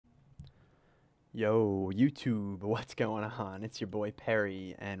Yo, YouTube, what's going on? It's your boy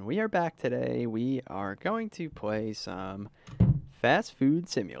Perry, and we are back today. We are going to play some Fast Food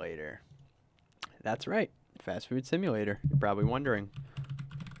Simulator. That's right, Fast Food Simulator. You're probably wondering,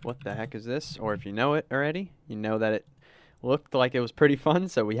 what the heck is this? Or if you know it already, you know that it looked like it was pretty fun,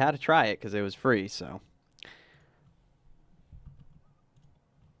 so we had to try it because it was free, So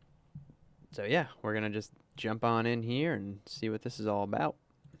yeah, we're going to just jump on in here and see what this is all about.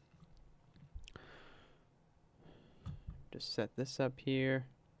 Just set this up here.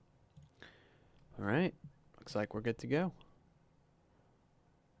 All right, looks like we're good to go.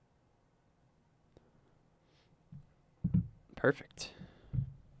 Perfect.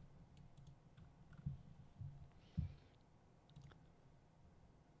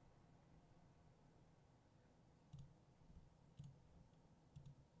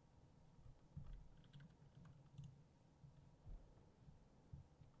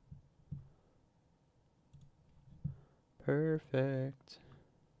 Perfect.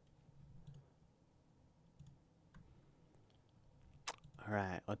 All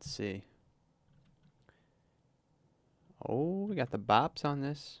right, let's see. Oh, we got the bops on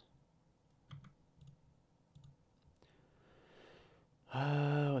this.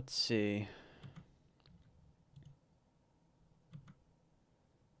 Let's see.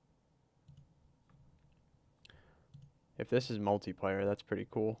 If this is multiplayer, that's pretty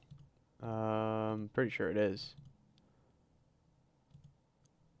cool. Pretty sure it is.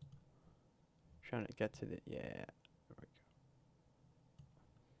 Trying to get to the, yeah. There we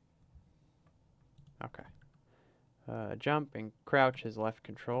go. Okay. Jump and crouch is left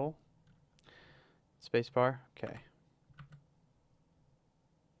control. Spacebar. Okay.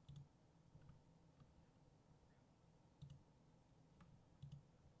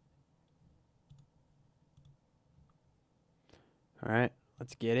 All right.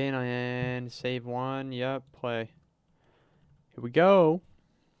 Let's get in and save one. Yep. Play. Here we go.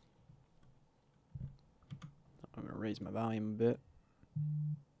 I'm gonna raise my volume a bit.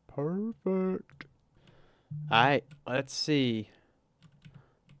 Perfect. All right. Let's see.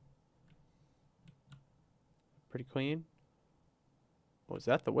 Pretty clean. Was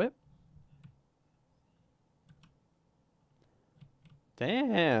that the whip?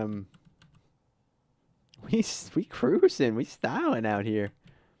 Damn. We cruising. We styling out here.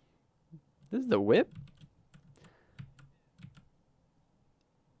 This is the whip.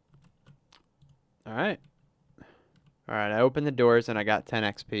 All right. All right. I opened the doors and I got 10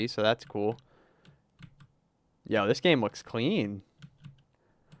 XP, so that's cool. Yo, this game looks clean.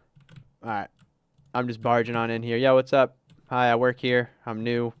 All right. I'm just barging on in here. Yo, what's up? Hi, I work here. I'm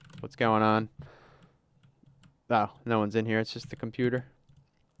new. What's going on? Oh, no one's in here. It's just the computer.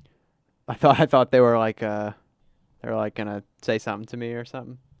 I thought they were like gonna say something to me or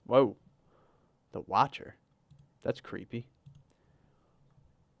something. Whoa. The Watcher. That's creepy.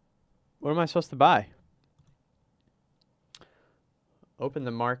 What am I supposed to buy? Open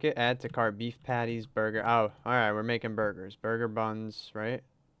the market, add to cart, beef patties, burger. Oh, alright, we're making burgers. Burger buns, right?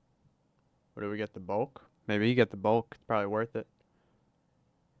 What do we get, the bulk? Maybe you get the bulk. It's probably worth it.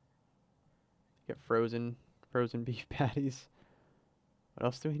 Get frozen beef patties. What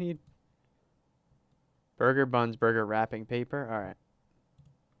else do we need? Burger buns, burger wrapping paper. Alright.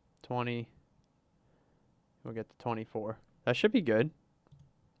 20. We'll get the 24. That should be good.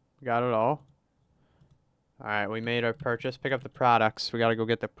 We got it all. Alright, we made our purchase. Pick up the products. We gotta go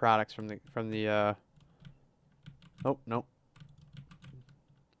get the products from the Oh, nope.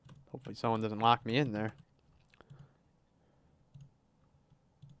 Hopefully someone doesn't lock me in there.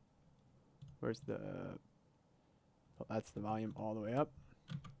 Where's the... Oh, that's the volume all the way up.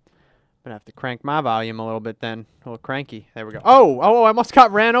 I'm gonna have to crank my volume a little bit then. A little cranky. There we go. Oh, I almost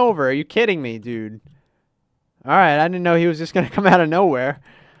got ran over. Are you kidding me, dude? Alright, I didn't know he was just gonna come out of nowhere.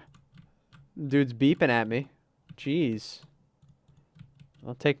 Dude's beeping at me. Jeez.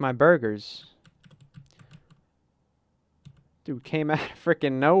 I'll take my burgers. Dude came out of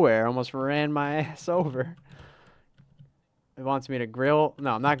freaking nowhere. Almost ran my ass over. It wants me to grill.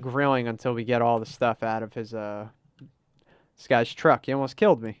 No, I'm not grilling until we get all the stuff out of his, this guy's truck. He almost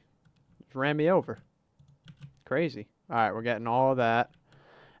killed me. Just ran me over. Crazy. Alright, we're getting all of that.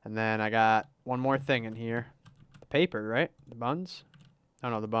 And then I got one more thing in here. The paper, right? The buns? Oh,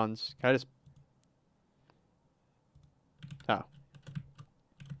 no, the buns. Can I just... Oh.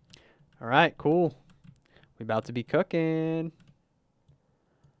 Alright, cool. We about to be cooking.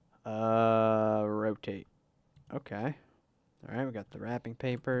 Rotate. Okay. Alright, we got the wrapping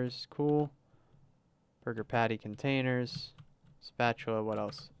papers. Cool. Burger patty containers. Spatula, what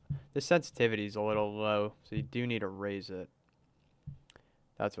else? The sensitivity is a little low, so you do need to raise it.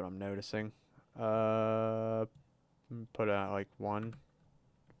 That's what I'm noticing. Uh, put it at like 1.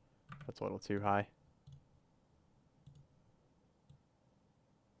 That's a little too high.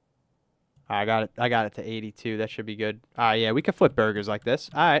 I got it. I got it to 82. That should be good. Yeah, we can flip burgers like this.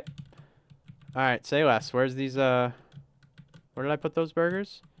 All right. All right, say less. Where's these, where did I put those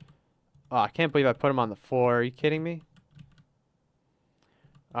burgers? Oh, I can't believe I put them on the floor. Are you kidding me?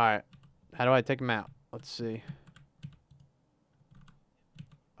 All right. How do I take them out? Let's see.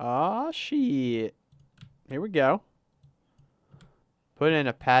 Oh, shit. Here we go. Put it in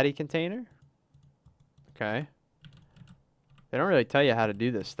a patty container. Okay. They don't really tell you how to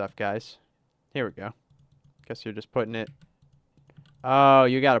do this stuff, guys. Here we go. Guess you're just putting it. Oh,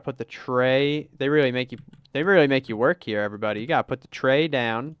 you got to put the tray. They really make you work here, everybody. You got to put the tray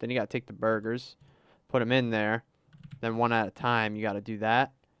down, then you got to take the burgers, put them in there, then one at a time. You got to do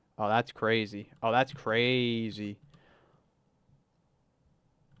that. Oh, that's crazy. Oh, that's crazy.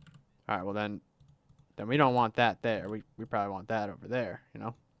 All right, well then we don't want that there. We probably want that over there, you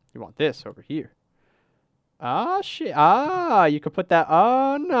know? You want this over here. Oh, shit. Ah, you could put that.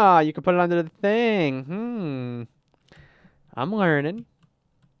 Oh, no. You could put it under the thing. I'm learning.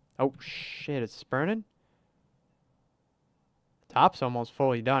 Oh, shit. It's burning. Top's almost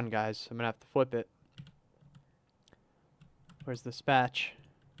fully done, guys. I'm going to have to flip it. Where's the spatch?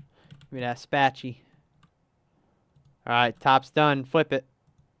 Give me that spatchy. All right, top's done. Flip it.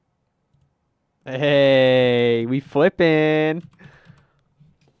 Hey, we flipping.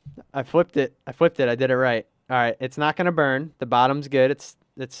 I flipped it. I did it right. All right, it's not going to burn. The bottom's good.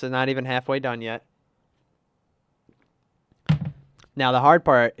 It's not even halfway done yet. Now, the hard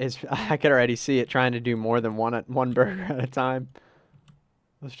part is I could already see it trying to do more than one burger at a time.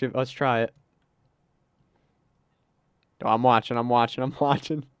 Let's try it. Oh, I'm watching.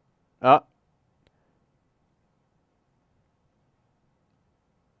 Oh.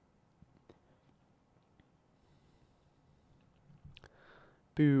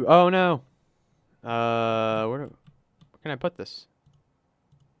 Boo. Oh, no. Where can I put this?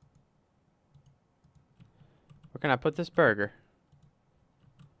 Where can I put this burger?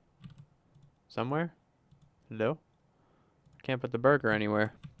 Somewhere? Hello? Can't put the burger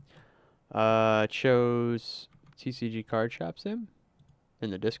anywhere. It shows TCG Card Shop Sim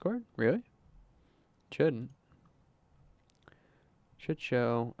in the Discord. Really? Shouldn't. Should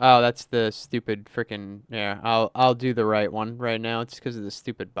show. Oh, that's the stupid freaking. Yeah, I'll do the right one right now. It's because of the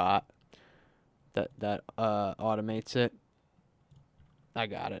stupid bot that automates it. I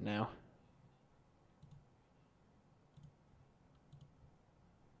got it now.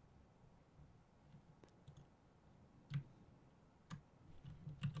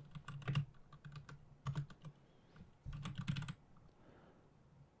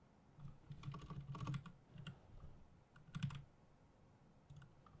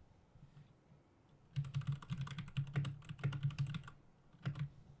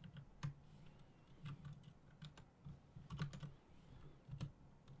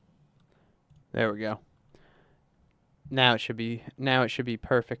 There we go. Now it should be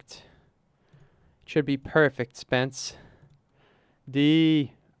perfect. It should be perfect, Spence.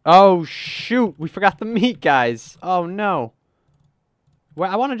 Oh shoot, we forgot the meat, guys. Oh no.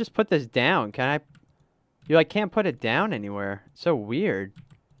 Well, I want to just put this down. Can I? You like can't put it down anywhere. It's so weird.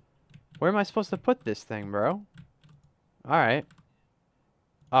 Where am I supposed to put this thing, bro? All right.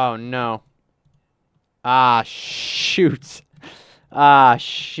 Oh no. Ah shoot. Ah,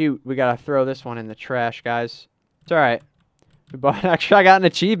 shoot. We gotta throw this one in the trash, guys. It's alright. But actually, I got an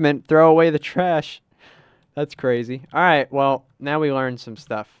achievement. Throw away the trash. That's crazy. Alright, well, now we learned some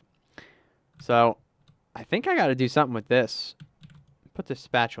stuff. So, I think I gotta do something with this. Put this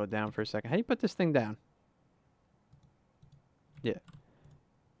spatula down for a second. How do you put this thing down? Yeah.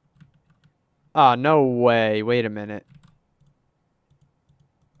 Oh, no way. Wait a minute.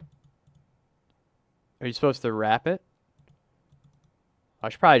 Are you supposed to wrap it? I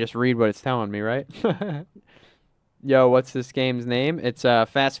should probably just read what it's telling me, right? Yo, what's this game's name? It's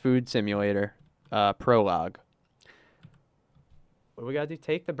Fast Food Simulator. Prologue. What we gotta do,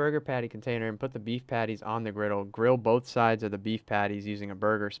 take the burger patty container and put the beef patties on the griddle. Grill both sides of the beef patties using a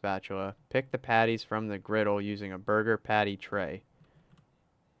burger spatula. Pick the patties from the griddle using a burger patty tray.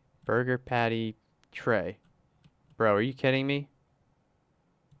 Burger patty tray. Bro, are you kidding me?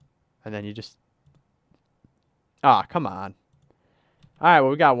 And then you just... Ah, come on. Alright,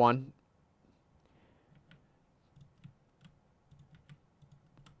 well, we got one.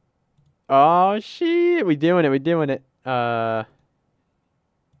 Oh, shit. We doing it. Oh,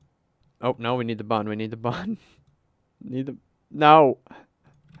 no, we need the bun. No.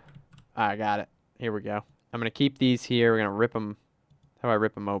 I got it. Here we go. I'm going to keep these here. We're going to rip them. How do I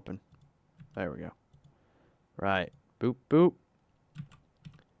rip them open? There we go. Right. Boop, boop.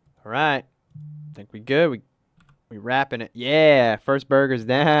 All right. Think we good. We wrapping it. Yeah. First burger's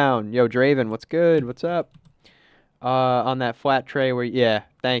down. Yo, Draven, what's good? What's up? On that flat tray where, yeah,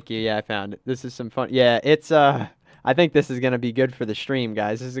 thank you. Yeah, I found it. This is some fun. Yeah, it's, I think this is going to be good for the stream,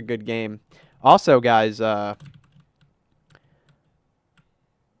 guys. This is a good game. Also, guys, oh,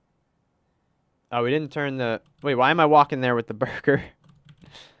 we didn't turn the, wait, why am I walking there with the burger?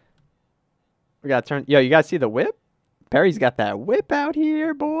 We got to turn, yo, you guys see the whip? Perry's got that whip out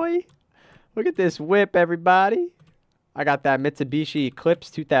here, boy. Look at this whip, everybody. I got that Mitsubishi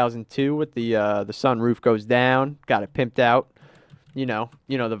Eclipse 2002 with the sunroof goes down. Got it pimped out. You know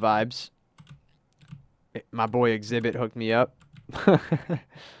the vibes. My boy Exhibit hooked me up. All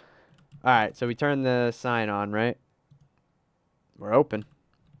right, so we turn the sign on, right? We're open.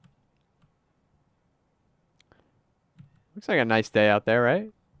 Looks like a nice day out there,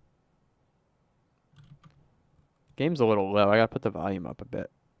 right? Game's a little low. I gotta put the volume up a bit.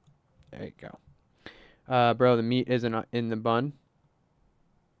 There you go. Bro, the meat isn't in the bun.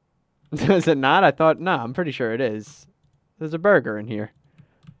 Is it not? I thought, no, I'm pretty sure it is. There's a burger in here.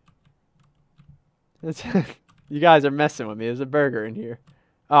 You guys are messing with me. There's a burger in here.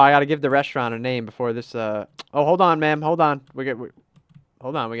 Oh, I gotta give the restaurant a name before this, Oh, hold on, ma'am. Hold on.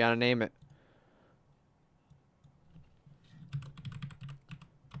 Hold on. We gotta name it.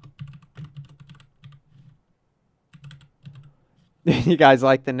 You guys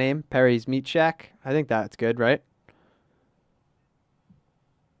like the name? Perry's Meat Shack? I think that's good, right?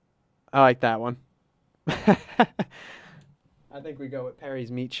 I like that one. I think we go with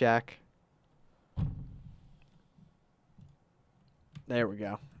Perry's Meat Shack. There we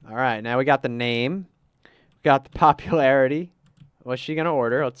go. All right, now we got the name. We got the popularity. What's she gonna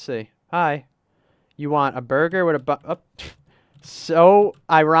order? Let's see. Hi. You want a burger with a oh, so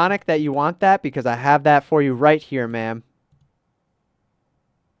ironic that you want that because I have that for you right here, ma'am.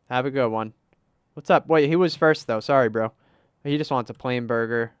 Have a good one. What's up? Wait, he was first though. Sorry, bro. He just wants a plain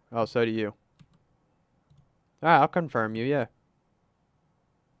burger. Oh, so do you. All right, I'll confirm you. Yeah.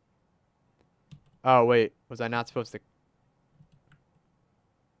 Oh, wait. Was I not supposed to?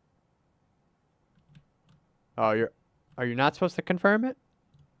 Oh, are you not supposed to confirm it?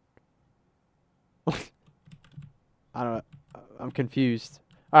 I don't know. I'm confused.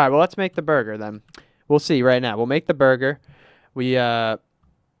 All right, well, let's make the burger then. We'll see right now. We'll make the burger.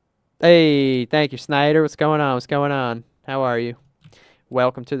 Hey, thank you, Snyder. What's going on? What's going on? How are you?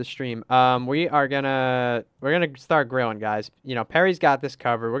 Welcome to the stream. We're gonna start grilling, guys. You know, Perry's got this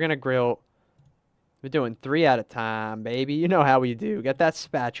covered. We're gonna grill. We're doing 3 at a time, baby. You know how we do. Got that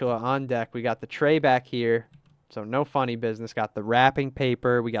spatula on deck. We got the tray back here. So no funny business. Got the wrapping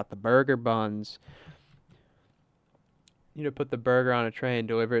paper. We got the burger buns. You need to put the burger on a tray and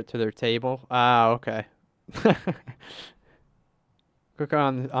deliver it to their table. Ah, okay. Click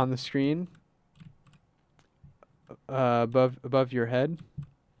on the screen. Above your head.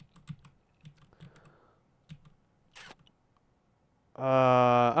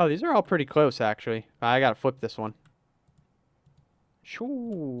 Oh, these are all pretty close, actually. I gotta flip this one.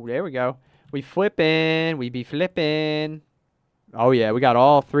 Shoo, there we go. We flipping. We be flipping. Oh, yeah, we got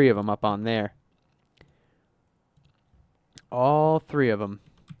all 3 of them up on there. All 3 of them.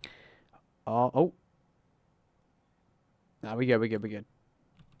 Oh. No, we good.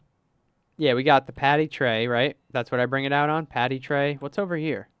 Yeah, we got the patty tray, right? That's what I bring it out on? Patty tray. What's over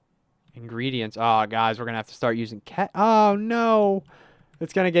here? Ingredients. Oh, guys, we're going to have to start using Oh, no.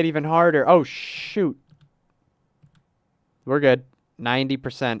 It's going to get even harder. Oh, shoot. We're good.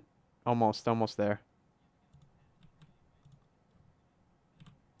 90%. Almost there.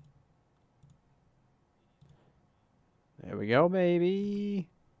 There we go, baby.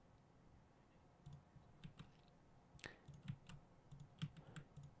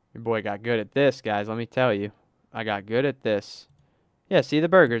 Your boy got good at this, guys. Let me tell you. I got good at this. Yeah, see the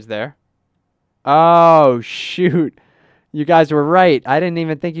burgers there. Oh, shoot. You guys were right. I didn't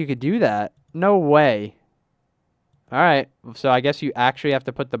even think you could do that. No way. All right. So I guess you actually have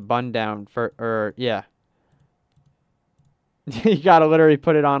to put the bun down yeah. You got to literally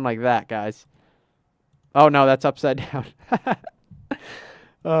put it on like that, guys. Oh, no, that's upside down.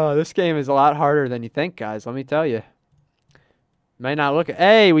 Oh, this game is a lot harder than you think, guys. Let me tell you. Might not look.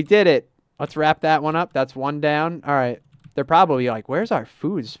 Hey, we did it. Let's wrap that one up. That's 1 down. All right. They're probably like, where's our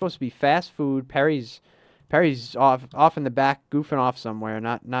food? It's supposed to be fast food. Perry's off in the back, goofing off somewhere,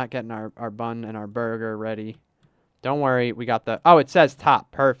 not getting our bun and our burger ready. Don't worry, we got the. Oh, it says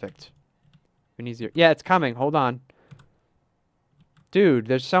top. Perfect. Yeah, it's coming. Hold on. Dude,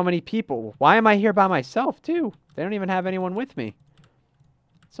 there's so many people. Why am I here by myself, too? They don't even have anyone with me.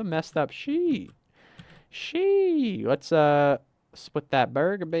 It's a messed up sheet. Let's split that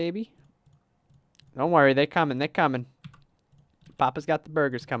burger, baby. Don't worry, they coming. They coming. Papa's got the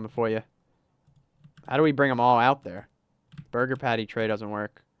burgers coming for you. How do we bring them all out there? Burger patty tray doesn't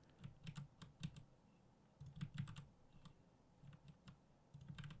work.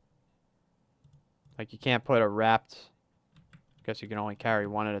 Like, you can't put a wrapped... Guess you can only carry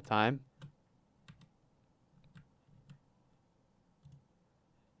one at a time.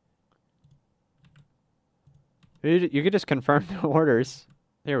 You could just confirm the orders.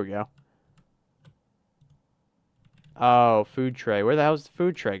 Here we go. Oh, food tray. Where the hell's the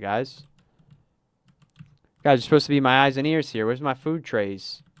food tray, guys? Guys, you're supposed to be my eyes and ears here. Where's my food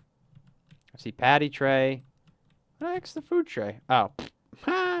trays? I see patty tray. What the heck's the food tray? Oh.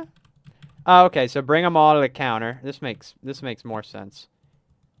 Oh, okay, so bring them all to the counter. This makes more sense.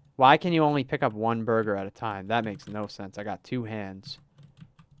 Why can you only pick up one burger at a time? That makes no sense. I got 2 hands.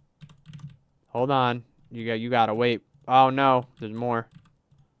 Hold on. You gotta wait. Oh no, there's more.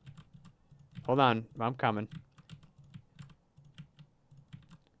 Hold on, I'm coming.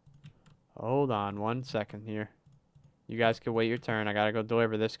 Hold on 1 second here. You guys can wait your turn. I gotta go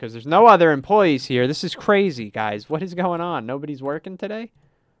deliver this because there's no other employees here. This is crazy, guys. What is going on? Nobody's working today?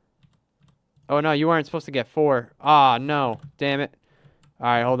 Oh, no, you weren't supposed to get 4. Ah, no. Damn it. All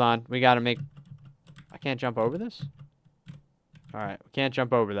right, hold on. We gotta make... I can't jump over this? All right, we can't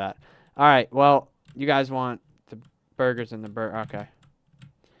jump over that. All right, well, you guys want the burgers and the Okay.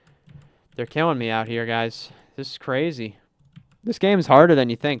 They're killing me out here, guys. This is crazy. This game's harder than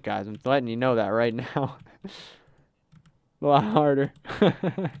you think, guys. I'm letting you know that right now. A lot harder.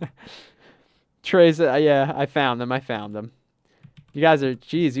 Trays, yeah, I found them. You guys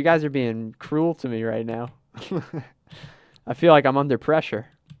are being cruel to me right now. I feel like I'm under pressure.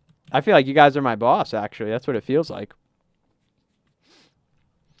 I feel like you guys are my boss, actually. That's what it feels like.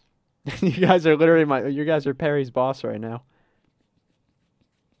 You guys are literally you guys are Perry's boss right now.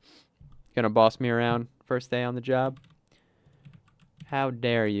 Gonna boss me around first day on the job? How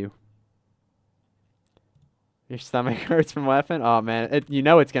dare you? Your stomach hurts from laughing? Oh, man. You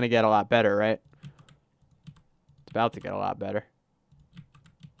know it's gonna get a lot better, right? It's about to get a lot better.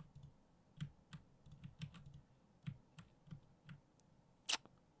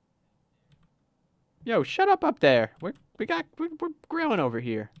 Yo, shut up there. We're grilling over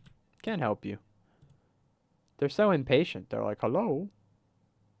here. Can't help you. They're so impatient. They're like, hello?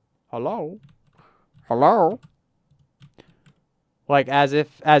 Hello? Hello? Like, as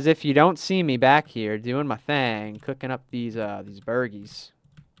if you don't see me back here doing my thing, cooking up these burgies.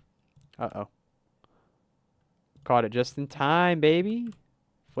 Uh-oh. Caught it just in time, baby.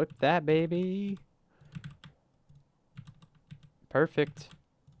 Flip that, baby. Perfect.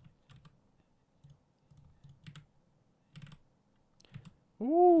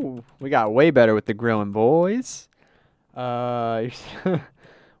 Ooh, we got way better with the grilling, boys. Once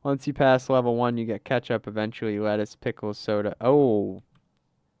you pass level 1, you get ketchup, eventually lettuce, pickles, soda. Oh,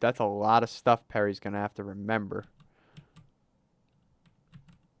 that's a lot of stuff Perry's going to have to remember.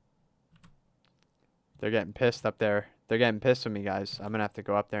 They're getting pissed up there. They're getting pissed with me, guys. I'm going to have to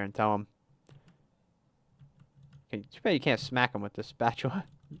go up there and tell them. Too bad you can't smack them with this spatula.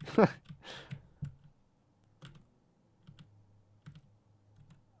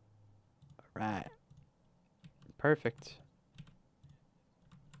 Right. Perfect.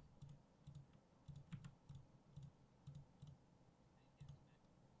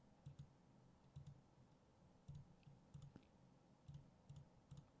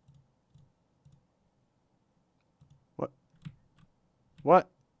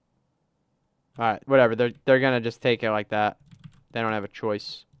 What? Alright, whatever. They're gonna just take it like that. They don't have a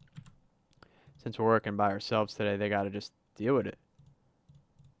choice. Since we're working by ourselves today, they gotta just deal with it.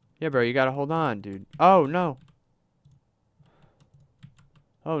 Yeah, bro, you gotta hold on, dude. Oh, no.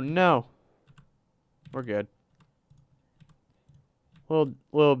 Oh, no. We're good.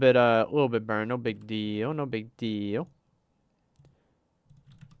 Little bit burn. No big deal. No big deal.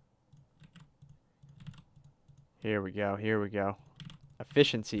 Here we go. Here we go.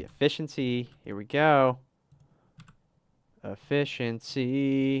 Efficiency. Efficiency. Here we go.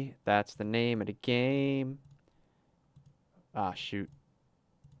 Efficiency. That's the name of the game. Ah, shoot.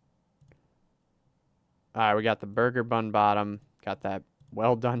 Alright, we got the burger bun bottom. Got that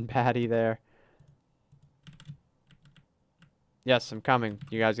well done patty there. Yes, I'm coming.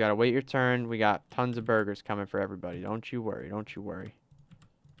 You guys gotta wait your turn. We got tons of burgers coming for everybody. Don't you worry. Don't you worry.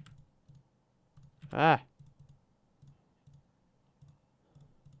 Ah.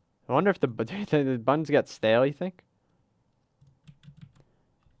 I wonder if the buns get stale, you think?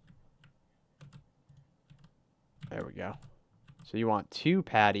 There we go. So you want 2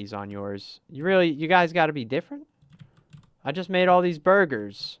 patties on yours. You guys got to be different? I just made all these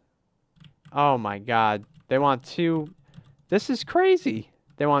burgers. Oh my God. They want 2. This is crazy.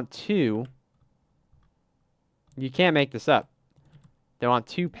 They want 2. You can't make this up. They want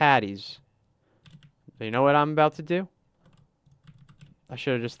 2 patties. So you know what I'm about to do? I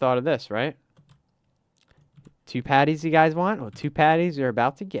should have just thought of this, right? 2 patties you guys want? Well, 2 patties you're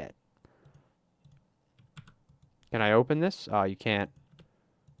about to get. Can I open this? Oh, you can't.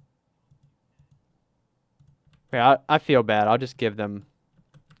 Yeah, I feel bad. I'll just give them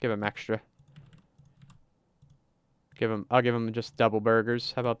extra. I'll give them just double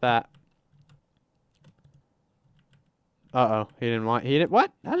burgers. How about that? Uh-oh. He didn't,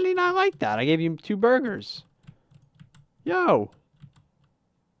 what? How did he not like that? I gave you 2 burgers. Yo.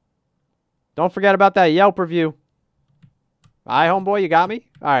 Don't forget about that Yelp review. Aye, homeboy, you got me?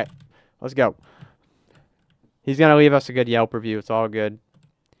 All right. Let's go. He's going to leave us a good Yelp review. It's all good.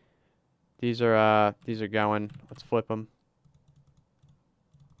 These are going. Let's flip them.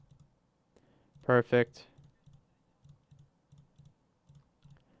 Perfect.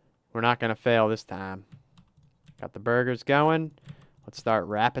 We're not going to fail this time. Got the burgers going. Let's start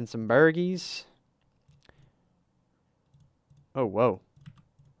wrapping some burgies. Oh, whoa.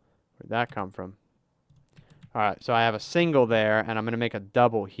 Where'd that come from? All right, so I have a single there, and I'm going to make a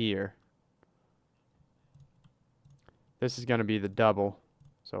double here. This is going to be the double.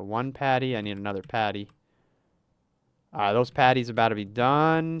 So 1 patty. I need another patty. All right, those patties are about to be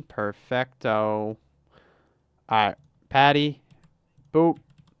done. Perfecto. All right, patty. Boop.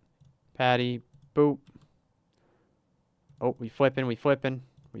 Patty. Boop. Oh, we flipping. We flipping.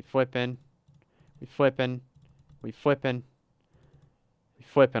 We flipping. We flipping. We flipping. We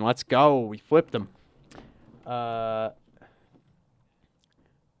flipping. Let's go. We flipped them.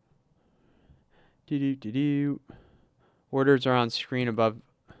 Orders are on screen above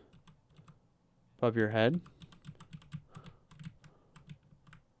your head.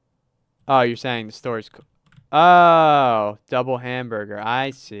 Oh, you're saying the store's oh, double hamburger.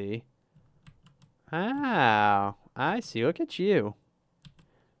 I see. Oh, I see. Look at you.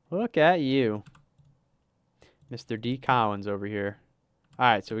 Look at you. Mr. D. Collins over here. All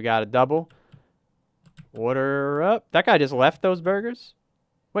right, so we got a double. Order up. That guy just left those burgers?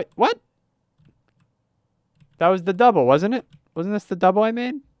 Wait, what? That was the double, wasn't it? Wasn't this the double I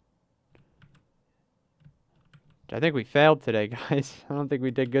made? I think we failed today, guys. I don't think we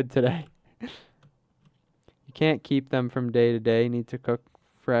did good today. You can't keep them from day to day. You need to cook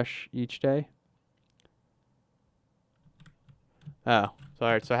fresh each day. Oh,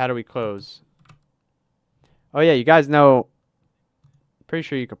 alright, so how do we close? Oh yeah, you guys know, pretty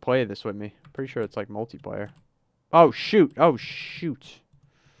sure you could play this with me. Pretty sure it's like multiplayer. Oh shoot, oh shoot.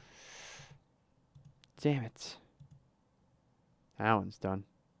 Damn it. That one's done.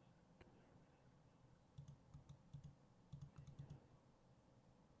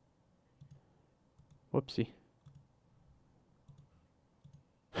 Whoopsie.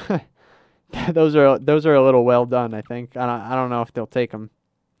 Those are a little well done, I think. I don't know if they'll take them.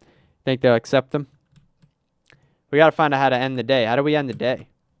 Think they'll accept them? We gotta find out how to end the day. How do we end the day?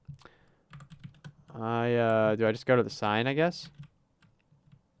 Do I just go to the sign, I guess?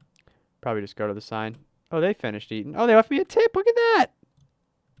 Probably just go to the sign. Oh, they finished eating. Oh, they left me a tip. Look at that.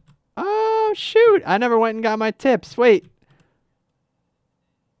 Oh, shoot. I never went and got my tips. Wait.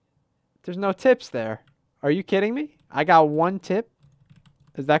 There's no tips there. Are you kidding me? I got 1 tip?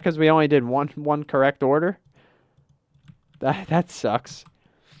 Is that because we only did one correct order? That sucks.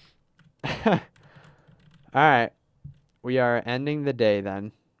 All right. We are ending the day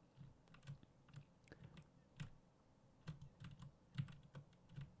then.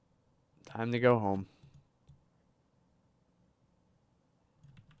 Time to go home.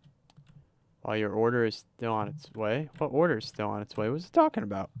 While your order is still on its way. What order is still on its way? What was it talking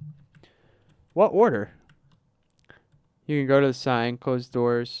about? What order? You can go to the sign, close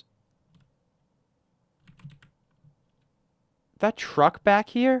doors. That truck back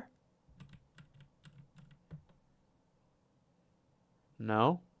here?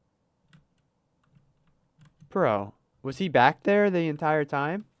 No. Bro, was he back there the entire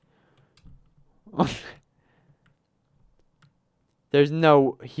time?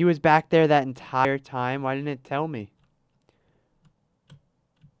 He was back there that entire time? Why didn't it tell me?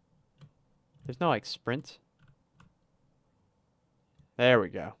 There's no, like, sprint. There we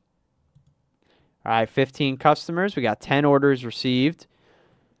go. All right, 15 customers. We got 10 orders received.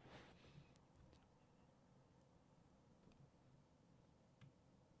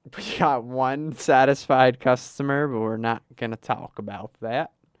 We got 1 satisfied customer, but we're not going to talk about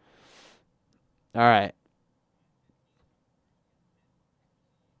that. All right.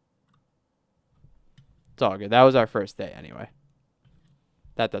 It's all good. That was our first day anyway.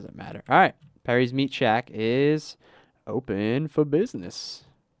 That doesn't matter. All right. Perry's Meat Shack is open for business.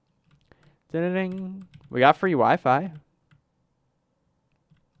 Ding. We got free Wi-Fi.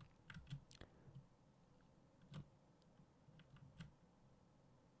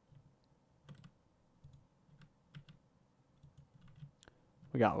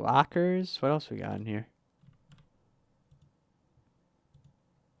 We got lockers. What else we got in here?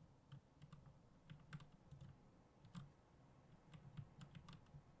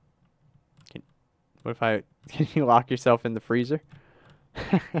 What if can you lock yourself in the freezer?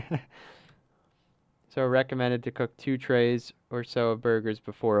 So recommended to cook 2 trays or so of burgers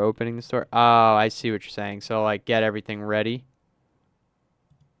before opening the store. Oh, I see what you're saying. So like get everything ready.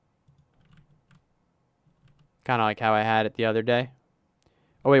 Kind of like how I had it the other day.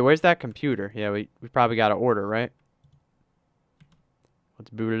 Oh wait, where's that computer? Yeah, we probably got to order, right?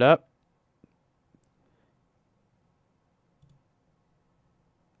 Let's boot it up.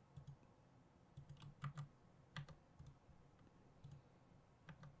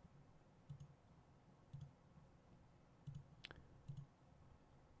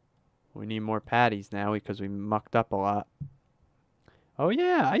 We need more patties now because we mucked up a lot. Oh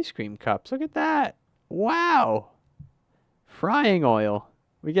yeah, ice cream cups. Look at that. Wow. Frying oil.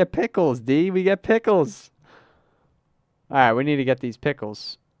 We get pickles, D. We get pickles. All right, we need to get these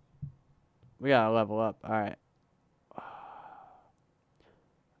pickles. We got to level up. All right. I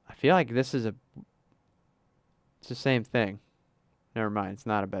feel like this is it's the same thing. Never mind. It's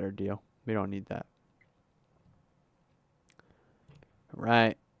not a better deal. We don't need that. All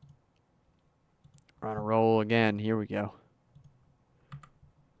right. We're on a roll again. Here we go.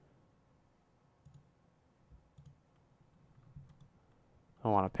 I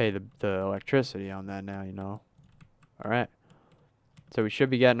want to pay the electricity on that now, you know. All right. So we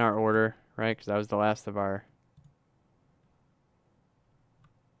should be getting our order, right? Because that was the last of our...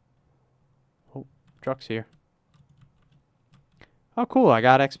 Oh, truck's here. Oh, cool. I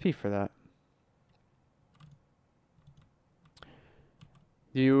got XP for that.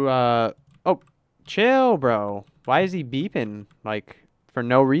 Oh, chill, bro. Why is he beeping, like, for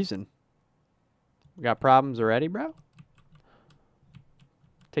no reason? We got problems already, bro?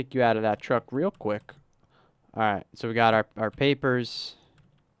 Take you out of that truck real quick. All right, so we got our papers.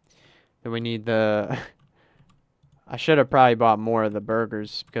 Then we need the... I should have probably bought more of the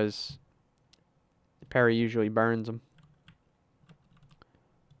burgers because Perry usually burns them.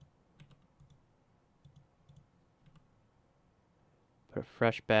 Put a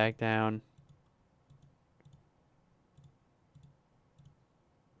fresh bag down.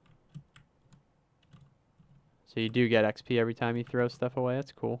 So you do get XP every time you throw stuff away.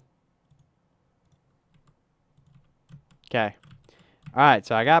 That's cool. Okay. All right,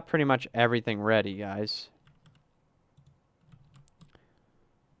 so I got pretty much everything ready, guys.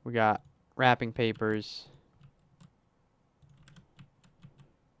 We got wrapping papers.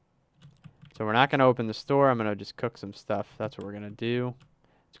 So we're not going to open the store. I'm going to just cook some stuff. That's what we're going to do.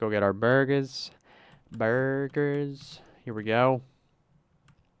 Let's go get our burgers. Burgers. Here we go.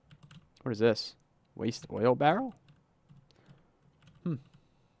 What is this? Waste oil barrel?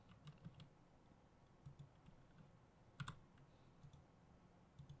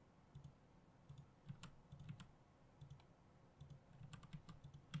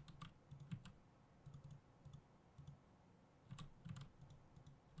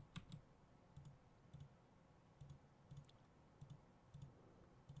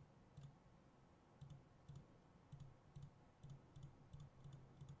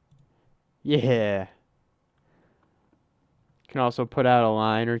 Yeah. Can also put out a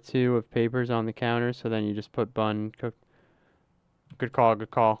line or two of papers on the counter, so then you just put bun cook. Good call,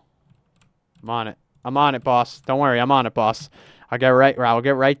 good call. I'm on it. I'm on it, boss. Don't worry, I'm on it, boss. I'll get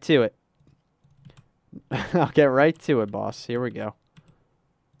right to it. I'll get right to it, boss. Here we go.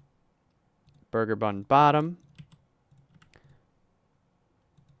 Burger bun bottom.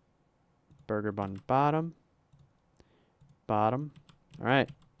 Burger bun bottom. Bottom. All right.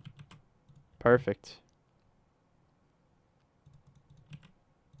 Perfect.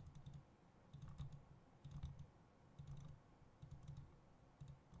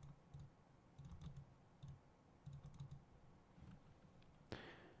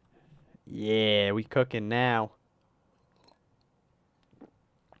 Yeah, we cooking now.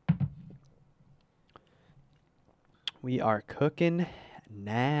 We are cooking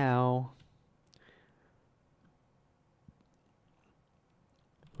now.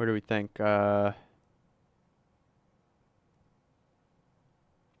 What do we think?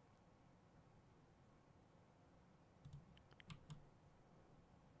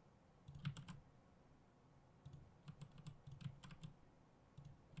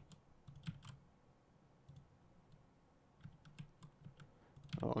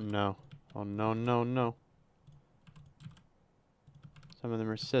 Oh no. Oh no, no, no. Some of them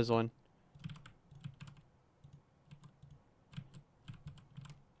are sizzling.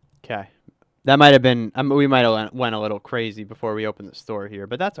 Okay. That might have been, we might have went a little crazy before we opened the store here,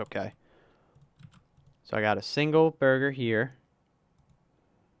 but that's okay. So I got a single burger here.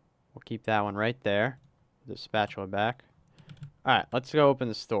 We'll keep that one right there. The spatula back. Alright, let's go open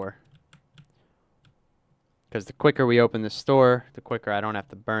the store. Because the quicker we open the store, the quicker I don't have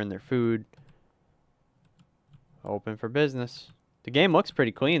to burn their food. Open for business. The game looks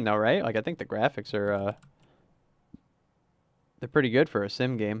pretty clean though, right? Like I think the graphics are they're pretty good for a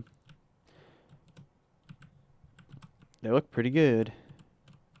sim game. They look pretty good.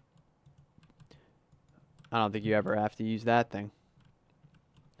 I don't think you ever have to use that thing.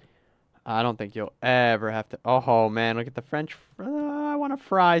 I don't think you'll ever have to. Oh man, look at the French. I want to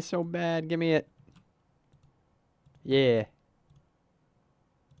fry so bad. Give me it. Yeah.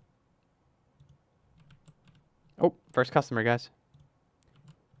 Oh, first customer, guys.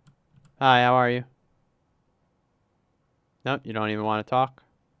 Hi, how are you? Nope, you don't even want to talk.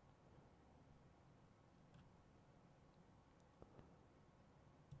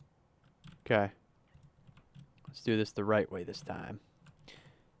 Okay. Let's do this the right way this time.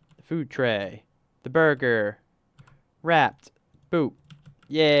 The food tray. The burger. Wrapped. Boop.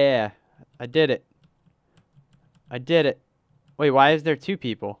 Yeah. I did it. I did it. Wait, why is there two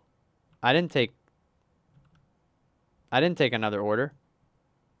people? I didn't take another order.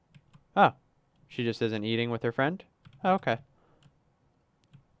 Oh. She just isn't eating with her friend? Oh, okay.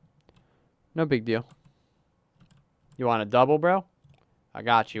 No big deal. You want a double, bro? I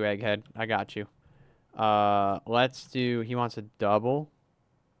got you, Egghead. I got you. Let's do... He wants a double.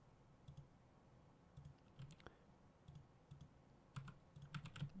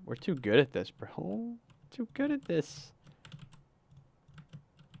 We're too good at this, bro. Too good at this.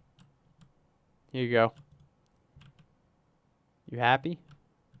 Here you go. You happy?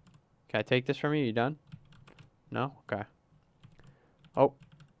 Can I take this from you? You done? No? Okay. Oh.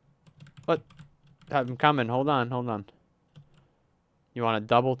 What? I'm coming. Hold on. Hold on. You want a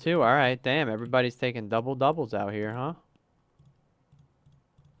double too? Alright. Damn. Everybody's taking doubles out here, huh?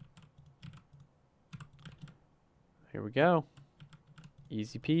 Here we go.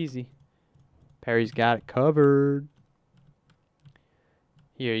 Easy peasy. Perry's got it covered.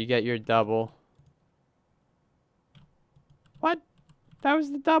 Here, you get your double. What? That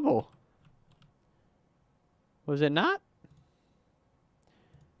was the double. Was it not?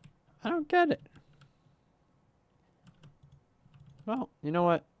 I don't get it. Well, you know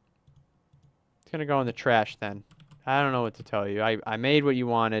what? It's gonna go in the trash then. I don't know what to tell you. I made what you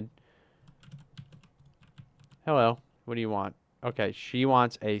wanted. Hello. What do you want? Okay, she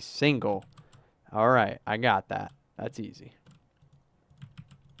wants a single. Alright, I got that. That's easy.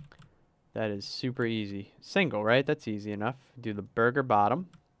 That is super easy. Single, right? That's easy enough. Do the burger bottom.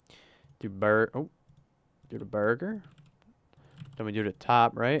 Do the burger. Then we do the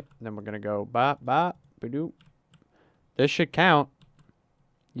top, right? Then we're gonna go bop bop ba-doo. This should count.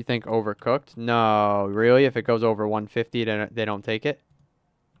 You think overcooked? No, really? If it goes over 150, then they don't take it?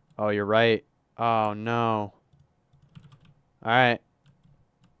 Oh, you're right. Oh no. Alright.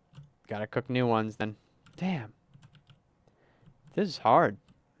 Gotta cook new ones then. Damn. This is hard.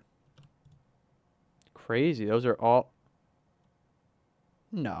 Crazy. Those are all...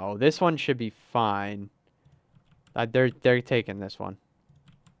 No, this one should be fine. They're taking this one.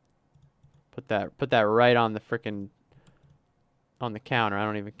 Put that right on the frickin' on the counter. I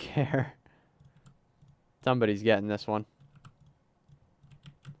don't even care. Somebody's getting this one.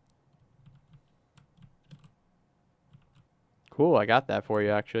 Cool, I got that for you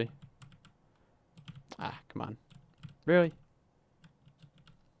actually. Ah, come on. Really?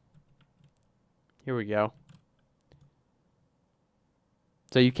 Here we go.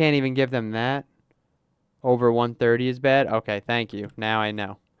 So you can't even give them that? Over 130 is bad? Okay, thank you. Now I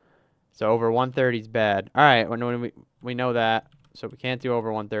know. So over 130 is bad. Alright, when we know that. So we can't do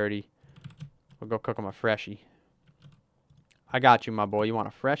over 130. We'll go cook them a freshie. I got you, my boy. You want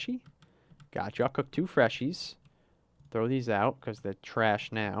a freshie? Got you. I'll cook 2 freshies. Throw these out because they're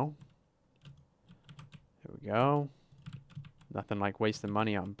trash now. There we go. Nothing like wasting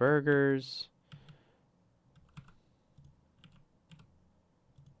money on burgers.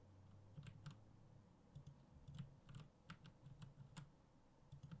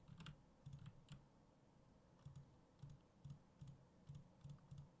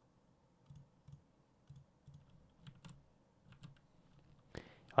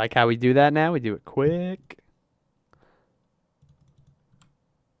 Like how we do that now? We do it quick.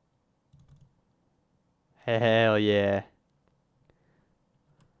 Hell yeah.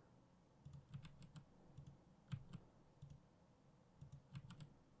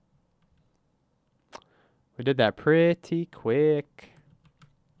 We did that pretty quick.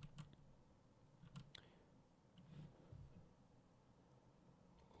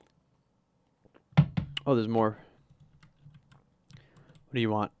 Oh, there's more. What do you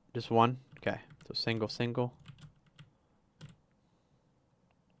want? Just one? Okay. So single, single.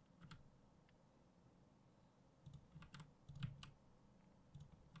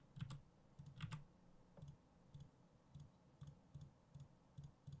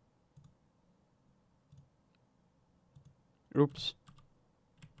 Oops.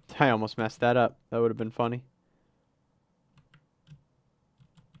 I almost messed that up. That would have been funny.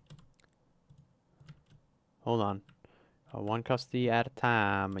 Hold on. One custody at a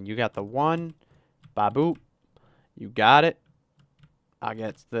time. And you got the one. Ba-boop. You got it. I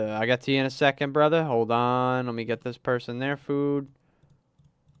get to you in a second, brother. Hold on. Let me get this person their food.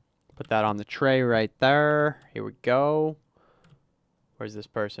 Put that on the tray right there. Here we go. Where's this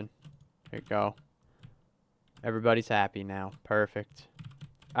person? Here you go. Everybody's happy now. Perfect.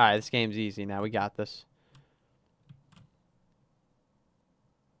 Alright, this game's easy now. We got this.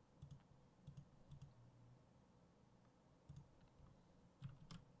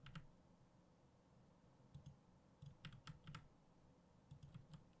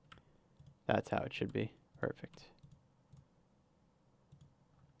 That's how it should be. Perfect.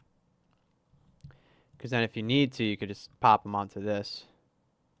 Because then if you need to, you could just pop them onto this.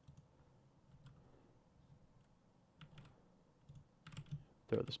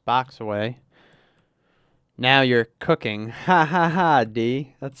 Throw this box away. Now you're cooking. Ha ha ha,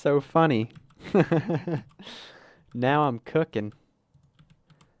 D. That's so funny. Now I'm cooking.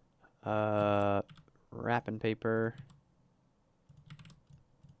 Wrapping paper.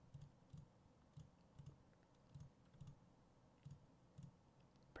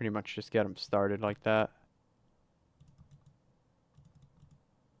 Pretty much just get them started like that.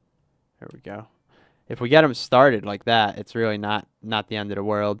 There we go. If we get them started like that, it's really not the end of the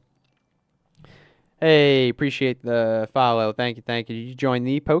world. Hey, appreciate the follow. Thank you, thank you. You joined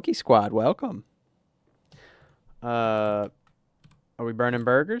the Poke Squad. Welcome. Are we burning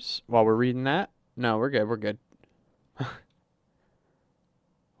burgers while we're reading that? No, we're good. We're good.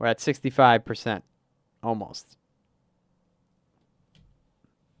 We're at 65%. Almost.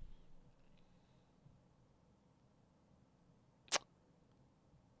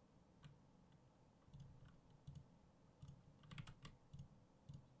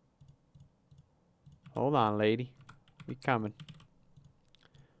 Hold on, lady. We coming.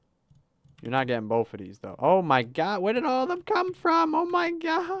 You're not getting both of these, though. Oh, my God. Where did all of them come from? Oh, my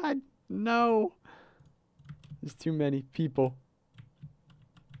God. No. There's too many people.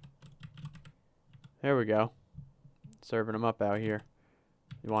 There we go. Serving them up out here.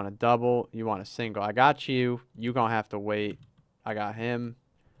 You want a double? You want a single? I got you. You gonna have to wait. I got him.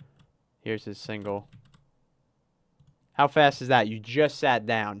 Here's his single. How fast is that? You just sat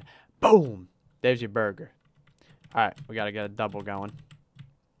down. Boom. There's your burger. All right. We got to get a double going.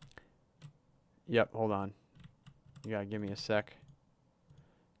 Yep. Hold on. You got to give me a sec.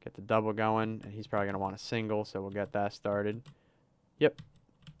 Get the double going. And he's probably going to want a single, so we'll get that started. Yep.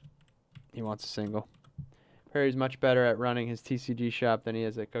 He wants a single. Perry's much better at running his TCG shop than he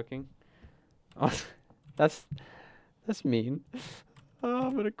is at cooking. Oh, that's mean. Oh,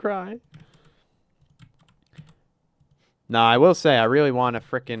 I'm going to cry. No, I will say I really want a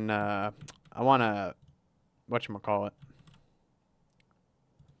frickin' I want a whatchamacallit.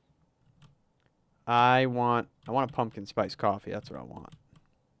 I want a pumpkin spice coffee. That's what I want.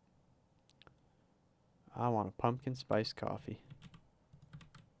 I want a pumpkin spice coffee.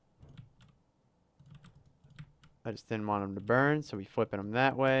 I just didn't want them to burn, so we flipping them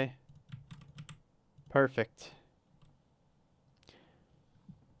that way. Perfect.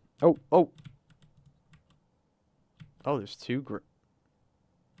 Oh, oh. Oh, there's two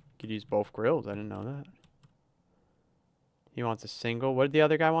could use both grills. I didn't know that. He wants a single. What did the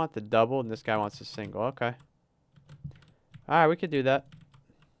other guy want? The double, and this guy wants a single. Okay. Alright, we could do that.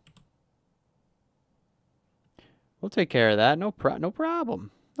 We'll take care of that. No problem.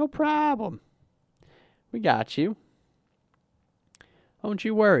 No problem. We got you. Don't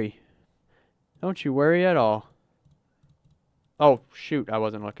you worry. Don't you worry at all. Oh, shoot. I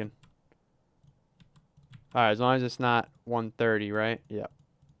wasn't looking. Alright, as long as it's not 130, right? Yep.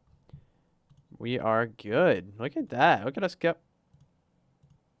 We are good. Look at that. Look at us go.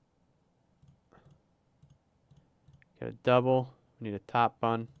 Get a double. We need a top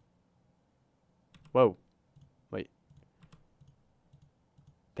bun. Whoa. Wait.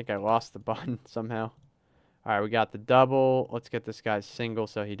 I think I lost the bun somehow. Alright, we got the double. Let's get this guy single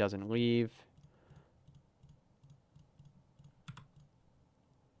so he doesn't leave.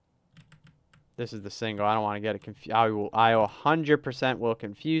 This is the single. I don't want to get it confused. I 100% will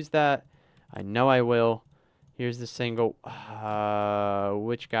confuse that. I know I will. Here's the single.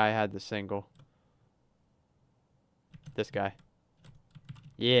 Which guy had the single? This guy.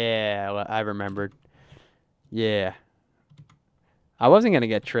 Yeah, I remembered. Yeah. I wasn't going to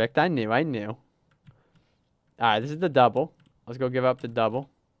get tricked. I knew. All right, this is the double. Let's go give up the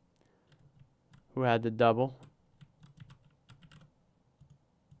double. Who had the double?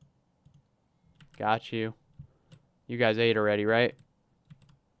 Got you. You guys ate already, right?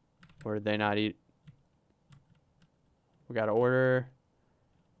 Or did they not eat? We got to order.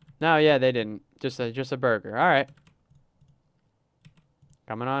 No, yeah, they didn't. Just a burger. All right.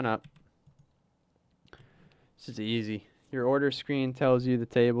 Coming on up. This is easy. Your order screen tells you the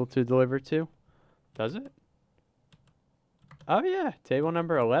table to deliver to. Does it? Oh, yeah. Table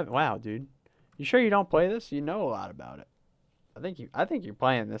number 11. Wow, dude. You sure you don't play this? You know a lot about it. I think you're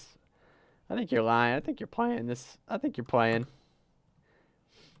playing this. I think you're lying. I think you're playing this. I think you're playing.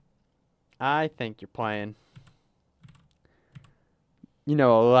 You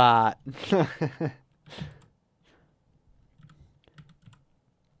know a lot.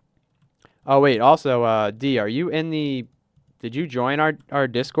 Oh, wait. Also, D, are you in the... Did you join our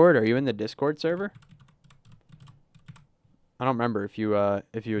Discord? Are you in the Discord server? I don't remember if you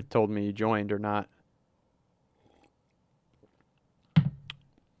had told me you joined or not.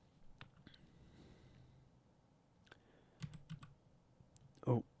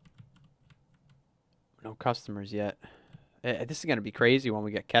 Oh. No customers yet. This is going to be crazy when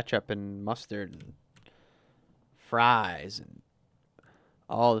we get ketchup and mustard and fries and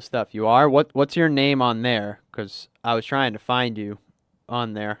all the stuff. You are? What's your name on there? Because I was trying to find you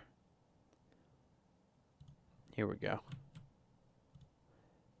on there. Here we go.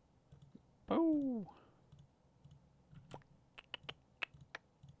 Oh.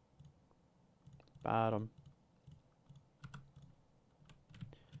 Bottom.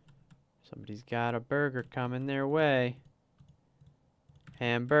 Somebody's got a burger coming their way.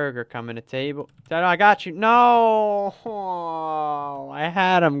 Hamburger coming to table. I got you. No! Oh, I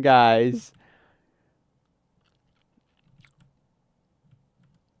had him, guys.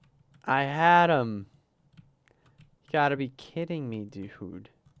 I had him. You gotta be kidding me, dude.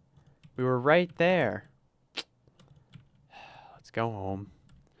 We were right there. Let's go home.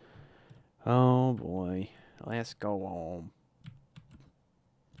 Oh, boy. Let's go home.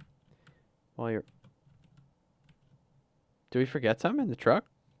 Well, you're... Did we forget something in the truck?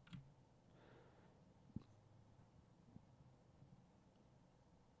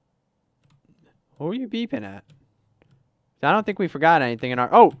 What were you beeping at? I don't think we forgot anything in our...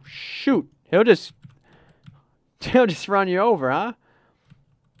 Oh, shoot. He'll just run you over, huh?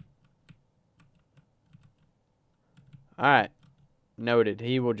 All right. Noted.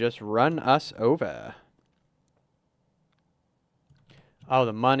 He will just run us over. Oh,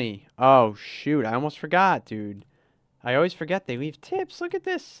 the money. Oh, shoot. I almost forgot, dude. I always forget they leave tips. Look at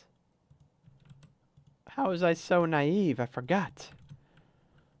this. How was I so naive? I forgot.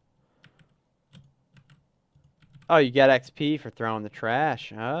 Oh, you get XP for throwing the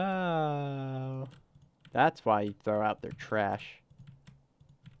trash. Oh. That's why you throw out their trash.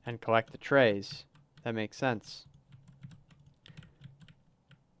 And collect the trays. That makes sense.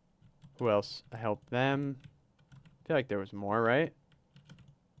 Who else? I helped them. I feel like there was more, right?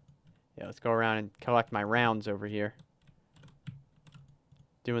 Yeah, let's go around and collect my rounds over here.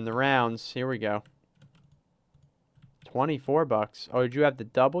 Doing the rounds. Here we go. 24 bucks. Oh, did you have the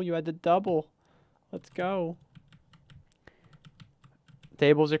double? You had the double. Let's go.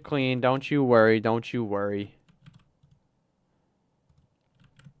 Tables are clean. Don't you worry. Don't you worry.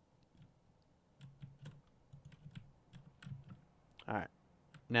 Alright.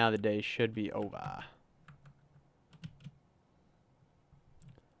 Now the day should be over.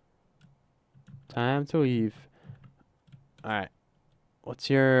 Time to leave. Alright.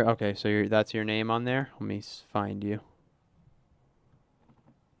 What's your... Okay, so that's your name on there? Let me find you.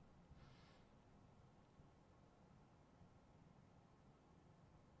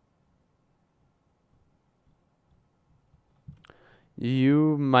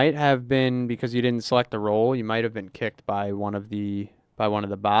 You might have been, because you didn't select the role, you might have been kicked by one of the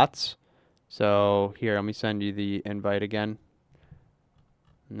bots. So here, let me send you the invite again.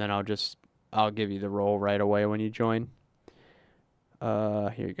 And then I'll give you the role right away when you join.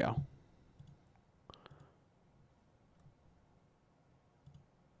 Here you go.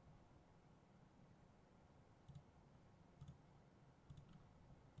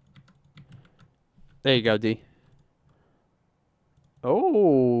 There you go, D.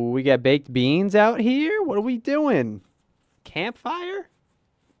 Oh, we got baked beans out here? What are we doing? Campfire?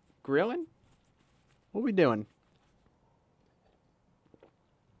 Grilling? What we doing?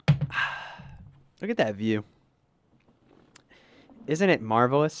 Look at that view. Isn't it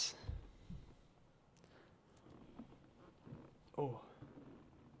marvelous? Oh.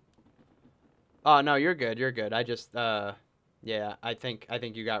 Oh no, you're good. You're good. I just yeah, I think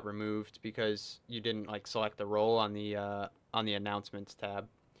you got removed because you didn't like select the role on the announcements tab.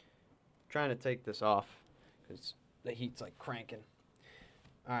 Trying to take this off cuz the heat's like cranking.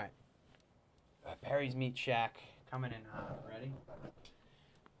 All right. Perry's Meat Shack coming in hot. Ready?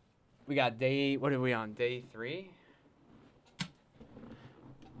 We got what are we on? Day 3?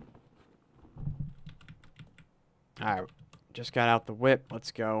 All right. Just got out the whip.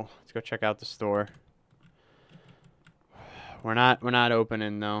 Let's go. Let's go check out the store. We're not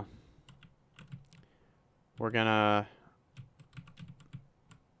opening though. We're gonna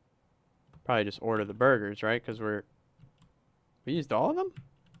probably just order the burgers, right? Cuz we used all of them?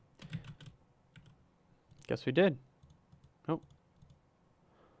 Guess we did. Nope.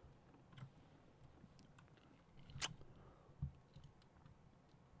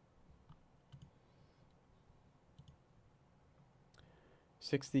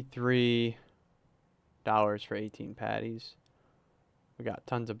 $63 for 18 patties. We got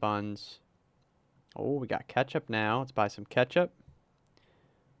tons of buns. Oh, we got ketchup now. Let's buy some ketchup.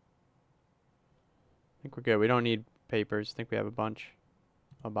 I think we're good. We don't need papers. I think we have a bunch.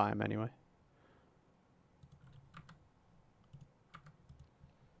 I'll buy them anyway.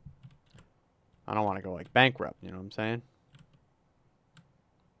 I don't want to go like bankrupt, you know what I'm saying?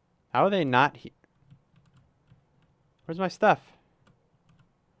 How are they not here? Where's my stuff?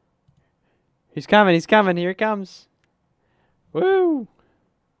 He's coming, here he comes. Woo!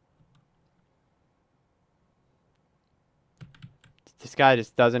 This guy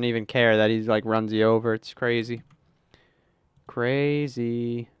just doesn't even care that he's like runs you over. It's crazy.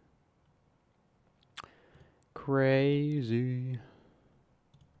 Crazy. Crazy.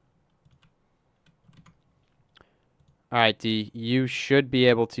 All right, D, you should be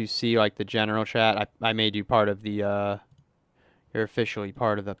able to see like the general chat. I made you part of the you're officially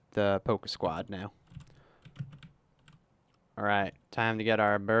part of the Poke Squad now. All right, time to get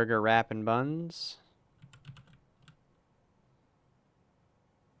our burger wrap and buns.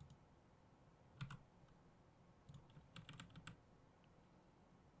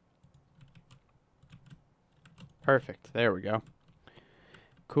 Perfect. There we go.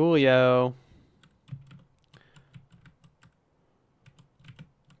 Coolio.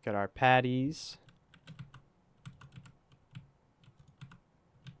 Got our patties.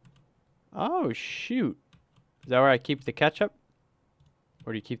 Oh, shoot. Is that where I keep the ketchup?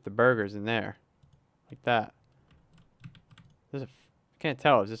 Or do you keep the burgers in there? Like that. Can't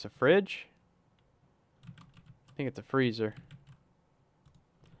tell. Is this a fridge? I think it's a freezer.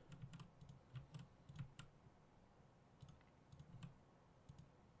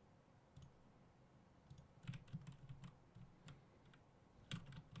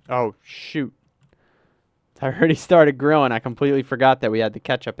 Oh, shoot. I already started grilling. I completely forgot that we had the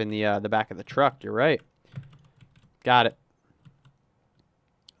ketchup in the back of the truck. You're right. Got it.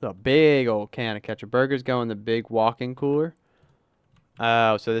 A big old can of ketchup. Burgers go in the big walk-in cooler.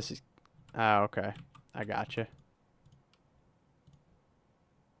 Oh, so this is... Oh, okay. I gotcha.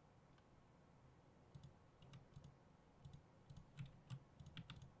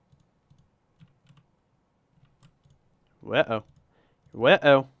 Uh-oh.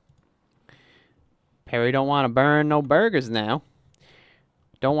 Uh-oh. Perry don't want to burn no burgers now.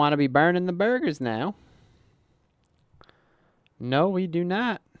 Don't want to be burning the burgers now. No, we do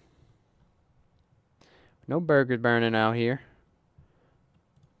not. No burgers burning out here.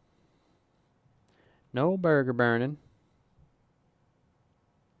 No burger burning.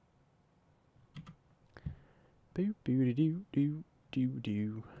 Boo boo doo doo doo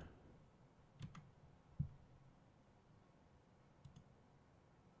doo.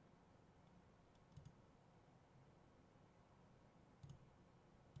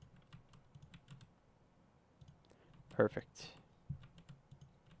 Perfect.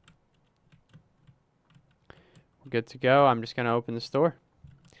 We're good to go. I'm just gonna open the store.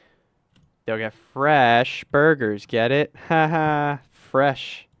 They'll get fresh burgers. Get it? Haha.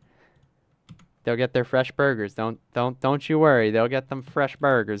 Fresh. They'll get their fresh burgers. Don't you worry. They'll get them fresh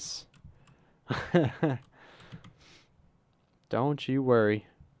burgers. Don't you worry.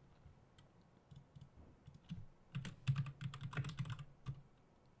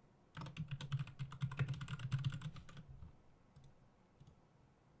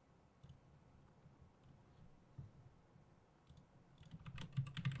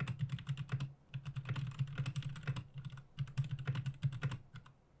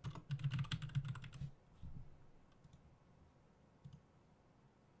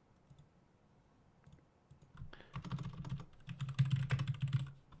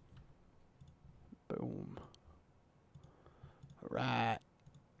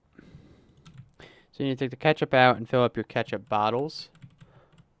 So you need to take the ketchup out and fill up your ketchup bottles.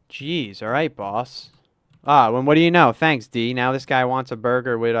 Jeez, alright, boss. Ah, well, what do you know? Thanks, D. Now this guy wants a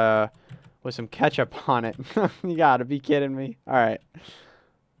burger with some ketchup on it. You gotta be kidding me. Alright.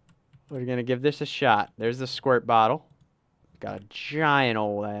 We're gonna give this a shot. There's the squirt bottle. Got a giant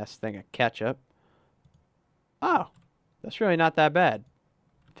old ass thing of ketchup. Oh, that's really not that bad.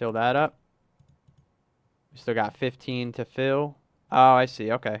 Fill that up. We still got 15 to fill. Oh, I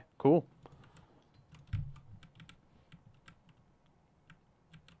see. Okay, cool.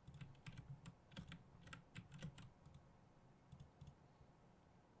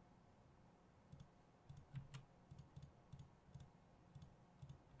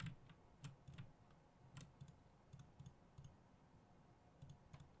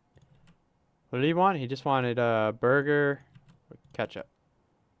 What did he want? He just wanted a burger with ketchup.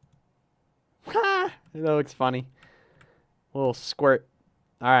 Ha! That looks funny. A little squirt.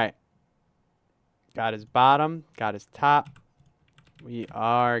 Alright. Got his bottom. Got his top. We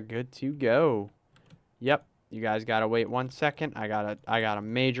are good to go. Yep. You guys gotta wait 1 second. I got a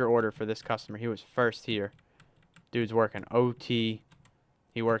major order for this customer. He was first here. Dude's working OT.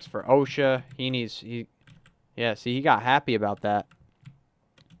 He works for OSHA. Yeah, see, he got happy about that.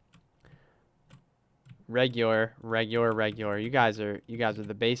 Regular. You guys are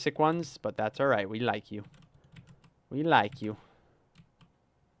the basic ones, but that's all right. We like you. We like you.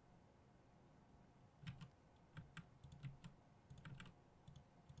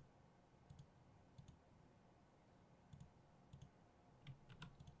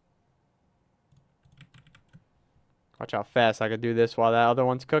 Watch how fast I could do this while that other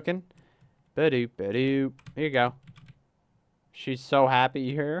one's cooking. Ba-doop, ba-doop. Here you go. She's so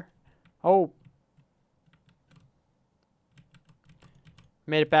happy here. Oh.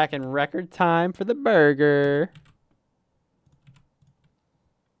 Made it back in record time for the burger.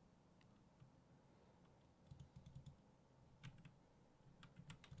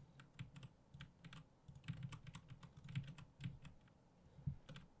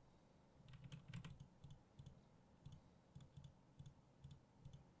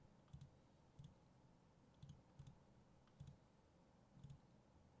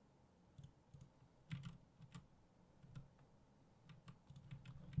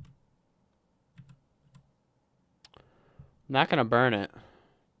 I'm not gonna burn it.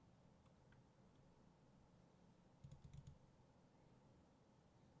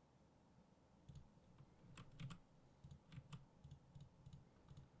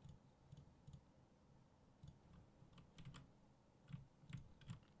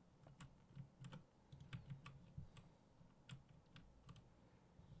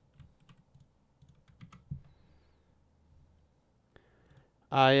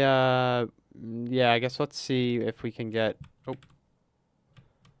 Yeah, I guess let's see if we can get, oh,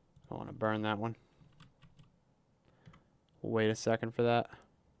 I want to burn that one. We'll wait a second for that.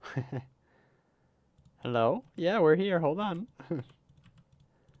 Hello? Yeah, we're here. Hold on. Damn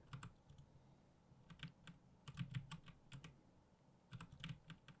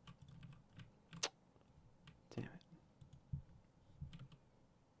it.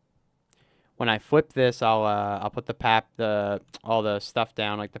 When I flip this, I'll put all the stuff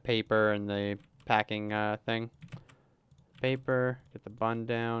down, like the paper and the packing thing. Paper, get the bun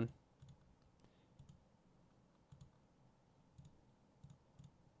down.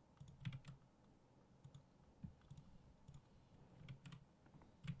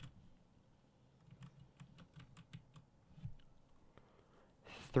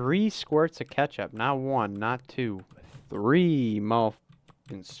 Three squirts of ketchup, not one, not two. Three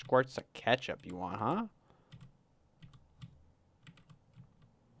motherfucking squirts of ketchup you want, huh?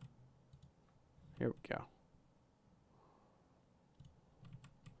 Here we go.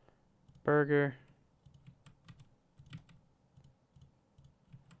 Burger.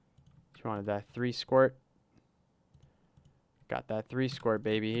 You wanted that 3 squirt? Got that 3 squirt,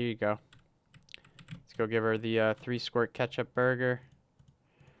 baby. Here you go. Let's go give her the 3 squirt ketchup burger.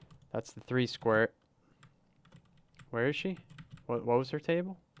 That's the 3 squirt. Where is she? What was her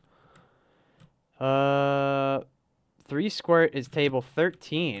table? 3 squirt is table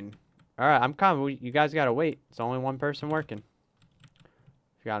 13. Alright, I'm coming. You guys gotta wait. It's only one person working.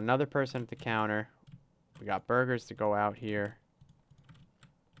 We got another person at the counter. We got burgers to go out here.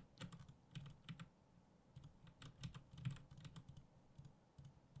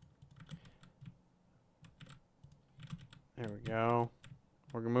 There we go.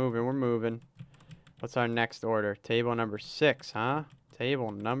 We're moving. What's our next order? Table number 6, huh?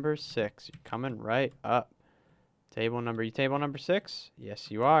 Table number 6. You're coming right up. You table number 6? Yes,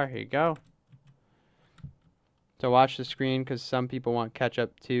 you are. Here you go. So watch the screen because some people want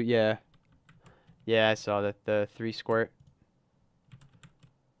ketchup too. Yeah, Yeah, I saw that, the 3 squirt.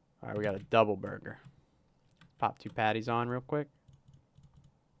 All right, we got a double burger. Pop 2 patties on real quick.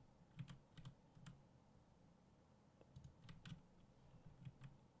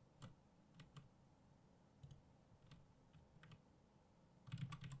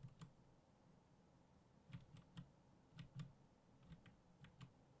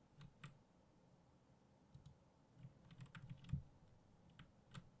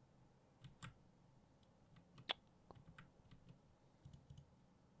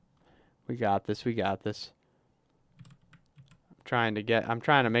 We got this. We got this. I'm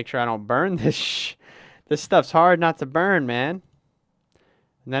trying to make sure I don't burn this. This stuff's hard not to burn, man.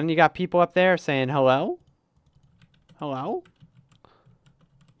 And then you got people up there saying hello. Hello.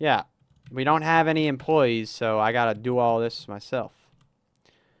 Yeah, we don't have any employees, so I gotta do all this myself.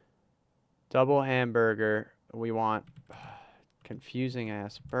 Double hamburger. We want confusing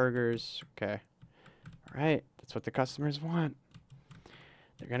ass burgers. Okay. All right. That's what the customers want.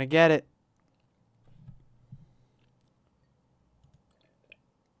 They're gonna get it.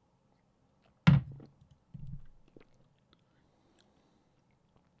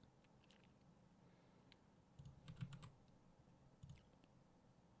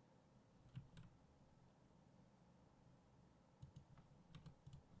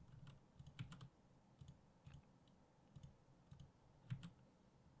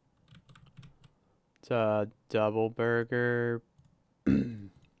 It's a double burger.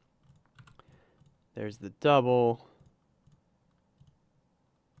 There's the double.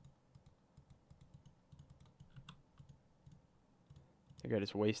 I think I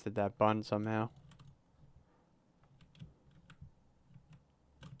just wasted that bun somehow.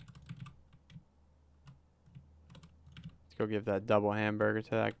 Let's go give that double hamburger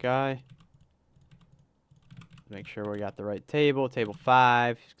to that guy. Make sure we got the right table. Table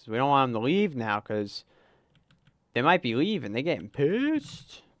 5. Because we don't want them to leave now, because they might be leaving. They're getting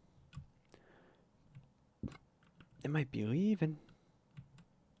pissed. They might be leaving.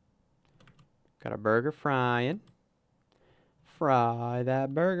 Got a burger frying. Fry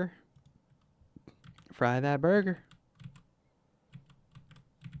that burger. Fry that burger.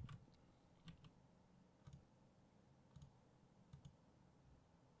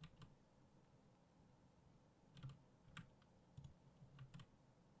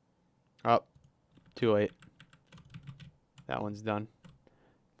 Oh, too late. That one's done.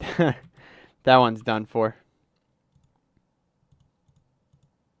 That one's done for.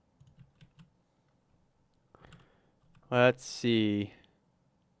 Let's see.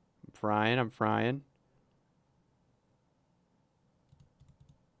 I'm frying. I'm frying.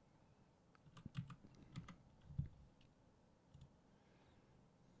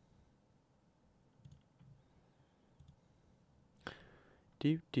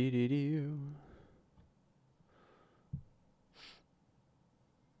 Do do do do.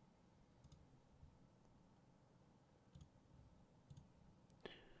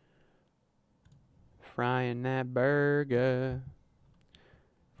 Frying that burger.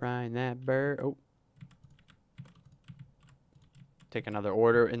 Frying that burger. Oh. Take another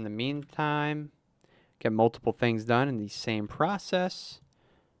order in the meantime. Get multiple things done in the same process.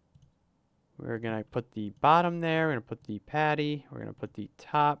 We're going to put the bottom there. We're going to put the patty. We're going to put the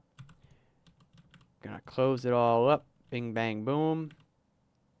top. Going to close it all up. Bing, bang, boom.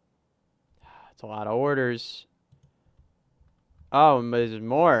 It's a lot of orders. Oh, there's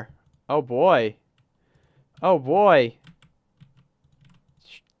more. Oh, boy. Oh, boy.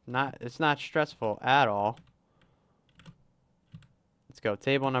 It's not stressful at all. Let's go.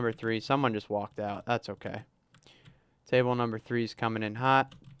 Table number 3. Someone just walked out. That's okay. Table number 3 is coming in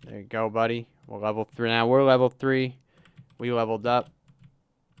hot. There you go, buddy. We're level 3 now. We're level 3. We leveled up.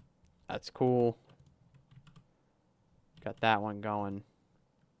 That's cool. Got that one going.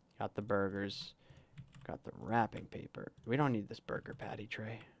 Got the burgers. Got the wrapping paper. We don't need this burger patty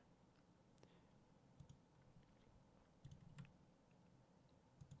tray.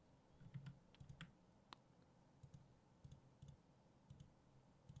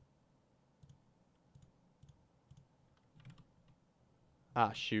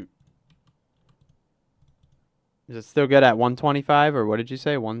 Ah, shoot. Is it still good at 125, or what did you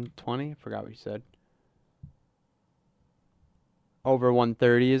say? 120? I forgot what you said. Over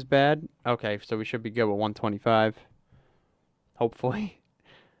 130 is bad? Okay, so we should be good with 125. Hopefully.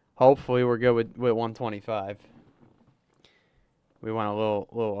 Hopefully we're good with 125. We went a little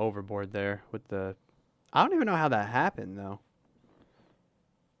overboard there with the... I don't even know how that happened, though.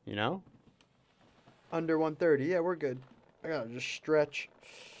 You know? Under 130. Yeah, we're good. I gotta just stretch.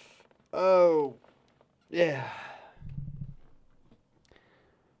 Oh. Yeah.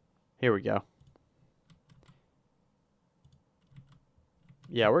 Here we go.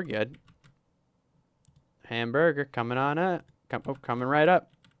 Yeah, we're good. Hamburger coming on up. Coming right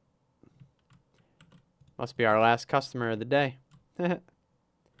up. Must be our last customer of the day.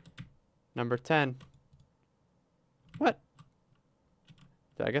 Number 10. What?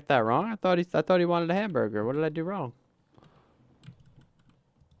 Did I get that wrong? I thought he wanted a hamburger. What did I do wrong?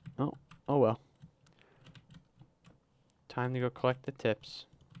 Oh well. Time to go collect the tips.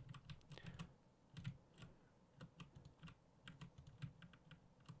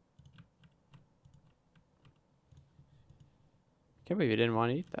 Can't believe you didn't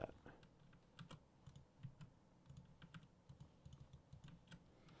want to eat that.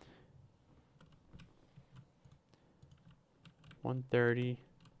 $130.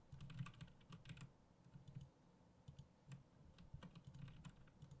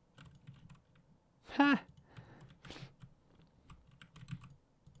 Ha!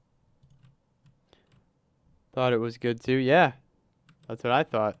 Thought it was good too. Yeah, that's what I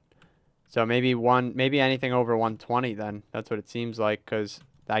thought. So maybe anything over 120 then. That's what it seems like, because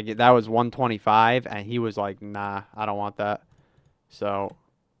that was 125 and he was like, nah, I don't want that. So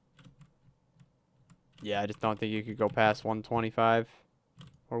yeah, I just don't think you could go past 125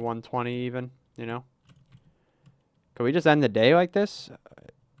 or 120 even, you know? Could we just end the day like this?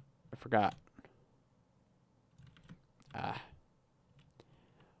 I forgot.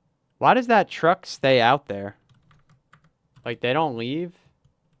 Why does that truck stay out there? Like, they don't leave?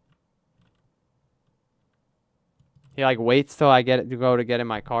 He, like, waits till I get in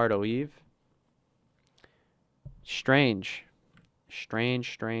my car to leave? Strange.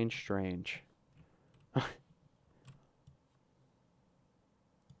 Strange, strange, strange.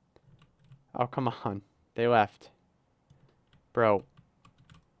 Oh, come on. They left. Bro.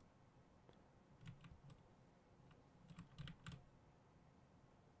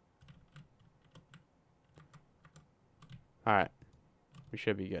 Alright. We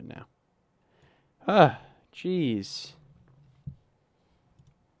should be good now. Jeez.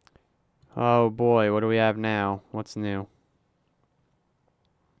 Oh boy, what do we have now? What's new?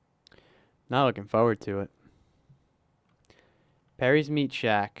 Not looking forward to it. Perry's Meat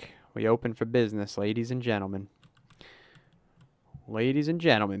Shack. We open for business, ladies and gentlemen. Ladies and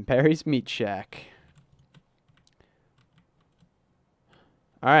gentlemen, Perry's Meat Shack.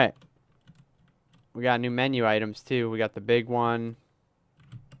 Alright. We got new menu items too. We got the big one.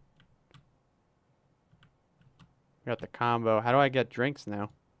 We got the combo. How do I get drinks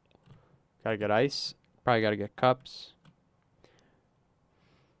now? Gotta get ice. Probably gotta get cups.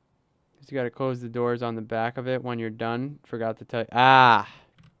 You gotta close the doors on the back of it when you're done. Forgot to tell you. Ah!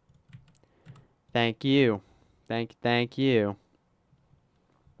 Thank you. Thank you.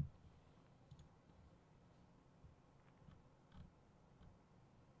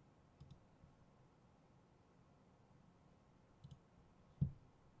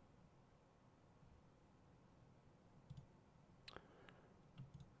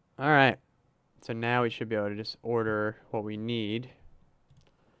 Alright. So now we should be able to just order what we need.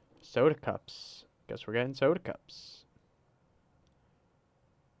 Soda cups. Guess we're getting soda cups.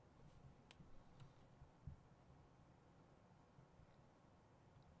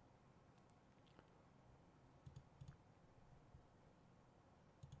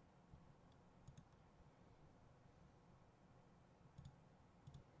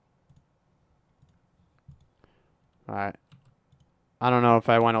 Alright. I don't know if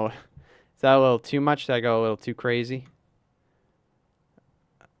I went is that a little too much? Did I go a little too crazy?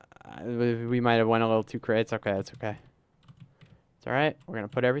 We might have went a little too crazy. It's okay. It's okay. It's alright. We're going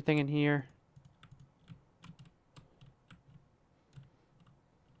to put everything in here.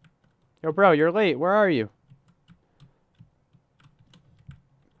 Yo, bro, you're late. Where are you?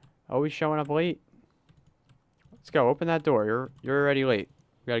 Always showing up late. Let's go. Open that door. You're already late.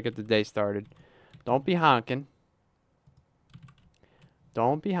 We got to get the day started. Don't be honking.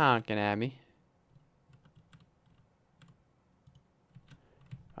 Don't be honking at me.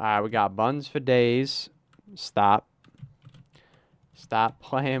 Alright, we got buns for days. Stop. Stop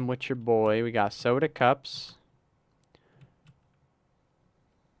playing with your boy. We got soda cups.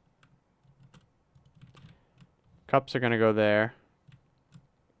 Cups are going to go there.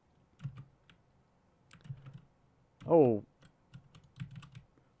 Oh.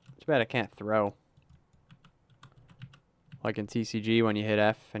 Too bad I can't throw. Like in TCG when you hit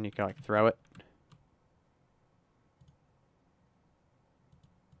F and you can like throw it.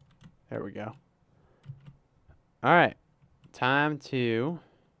 There we go. Alright. Time to...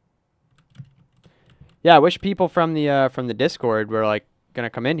 Yeah, I wish people from the Discord were like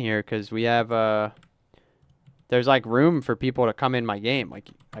gonna come in here, because we have there's like room for people to come in my game. Like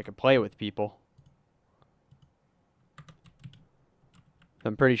I could play with people.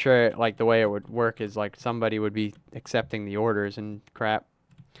 I'm pretty sure like the way it would work is like somebody would be accepting the orders and crap,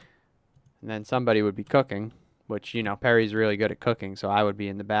 and then somebody would be cooking, which you know Perry's really good at cooking, so I would be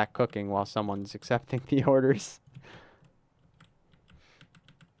in the back cooking while someone's accepting the orders.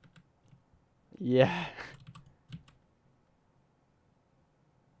 Yeah.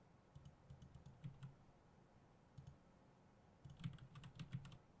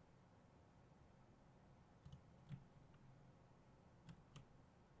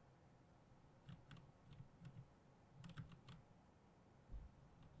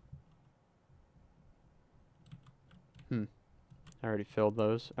 Hmm. I already filled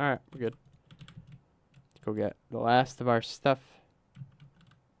those. All right, we're good. Let's go get the last of our stuff.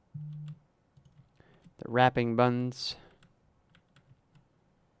 The wrapping buns.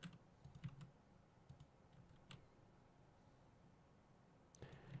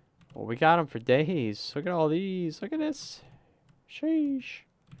 Well, we got them for days. Look at all these. Look at this. Sheesh.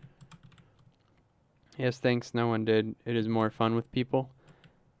 Yes, thanks. No one did. It is more fun with people.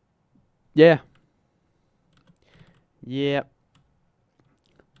 Yeah. Yep.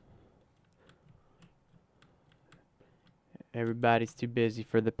 Everybody's too busy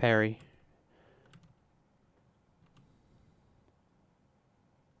for the Perry.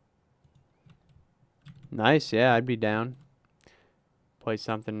 Nice. Yeah, I'd be down. Play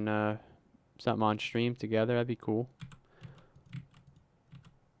something, something on stream together. That'd be cool.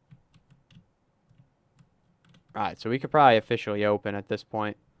 All right, so we could probably officially open at this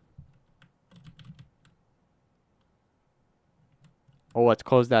point. Oh, let's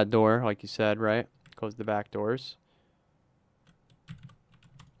close that door, like you said, right? Close the back doors.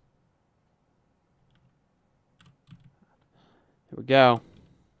 Here we go.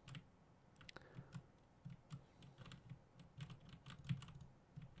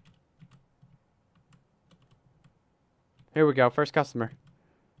 Here we go. First customer.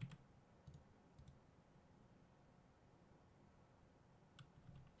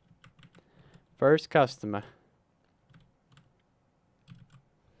 First customer.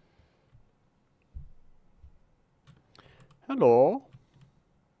 Hello.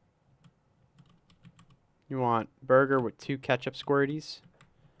 You want burger with 2 ketchup squirties?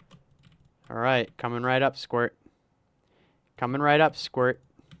 All right, coming right up, squirt. Coming right up, squirt.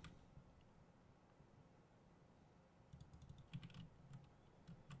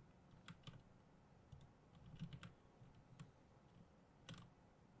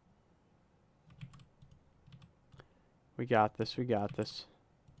 We got this. We got this.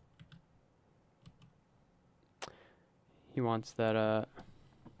 He wants that,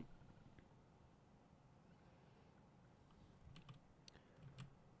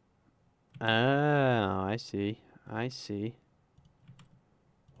 Oh, I see. I see.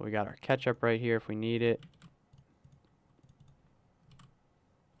 We got our ketchup right here if we need it.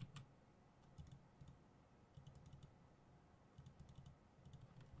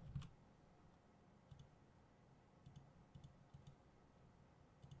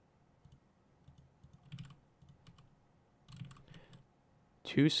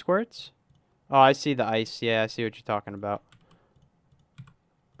 Two squirts? Oh, I see the ice. Yeah, I see what you're talking about.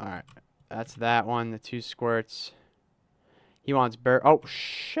 Alright. That's that one, the 2 squirts. He wants Oh,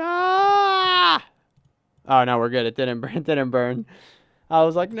 Oh, no, we're good. It didn't burn. It didn't burn. I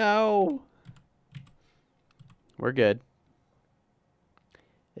was like, no. We're good.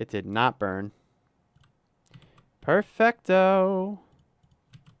 It did not burn. Perfecto.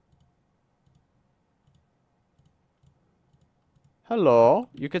 Hello.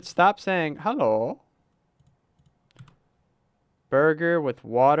 You could stop saying hello. Burger with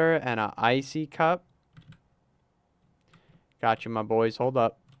water and a icy cup. Got you, my boys. Hold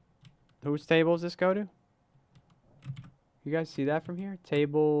up. Whose table does this go to? You guys see that from here?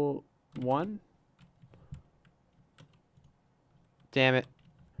 Table 1? Damn it.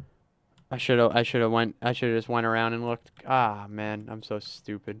 I should have just went around and looked. Ah, man, I'm so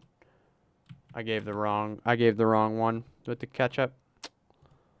stupid. I gave the wrong one with the ketchup.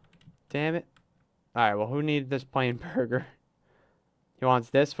 Damn it. All right, well, who needed this plain burger? He wants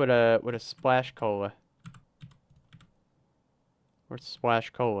this with a splash cola. Where's splash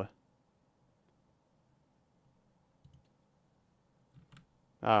cola?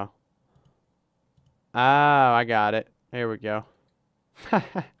 Oh. Oh, I got it. Here we go.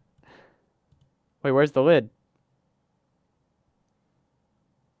 Wait, where's the lid?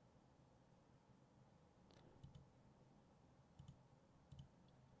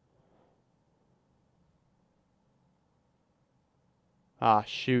 Ah,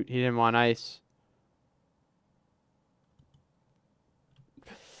 shoot. He didn't want ice.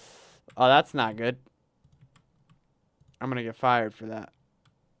 Oh, that's not good. I'm gonna get fired for that.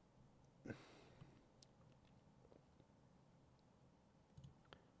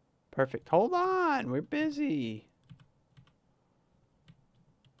 Perfect. Hold on. We're busy.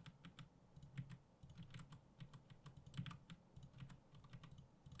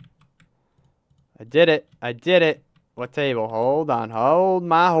 I did it. I did it. What table? Hold on. Hold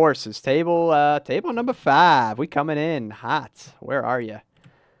my horses. Table number 5. We coming in hot. Where are you?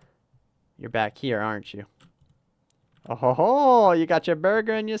 You're back here, aren't you? Oh ho ho! You got your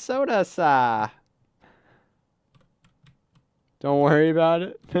burger and your soda, sir. Don't worry about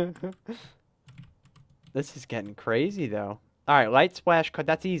it. This is getting crazy, though. All right, light splash.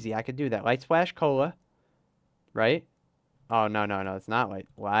 That's easy. I could do that. Light splash cola, right? Oh no no no! It's not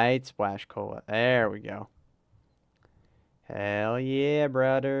light splash cola. There we go. Hell yeah,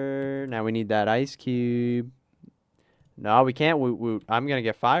 brother. Now we need that ice cube. No, we can't woot woot. I'm gonna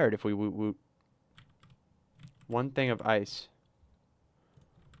get fired if we woot woot. One thing of ice.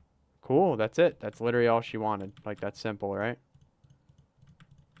 Cool, that's it. That's literally all she wanted. Like, that's simple, right?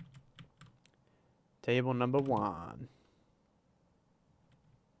 Table number 1.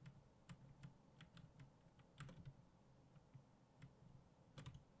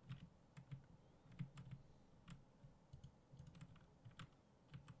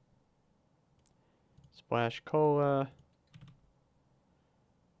 Splash cola.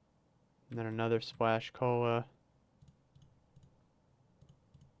 And then another splash cola.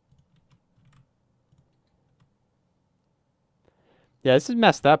 Yeah, this is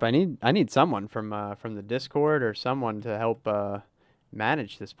messed up. I need someone from the Discord or someone to help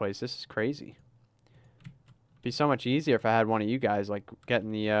manage this place. This is crazy. It'd be so much easier if I had one of you guys like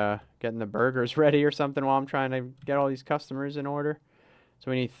getting the burgers ready or something while I'm trying to get all these customers in order.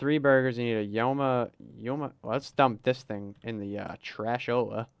 So we need 3 burgers. You need a Yoma. Let's dump this thing in the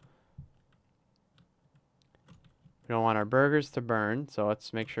trashola. We don't want our burgers to burn, so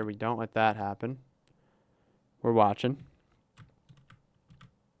let's make sure we don't let that happen. We're watching.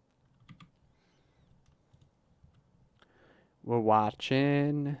 We're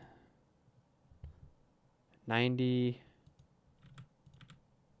watching. 90.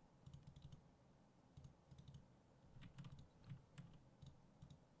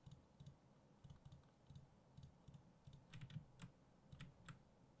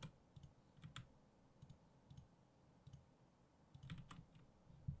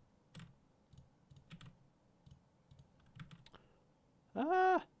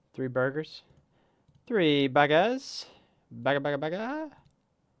 Ah, 3 burgers. 3 burgers. Bagga. Is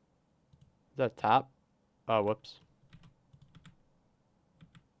that top? Oh, whoops.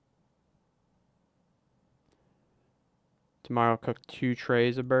 Tomorrow cook 2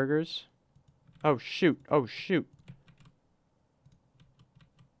 trays of burgers. Oh, shoot. Oh, shoot.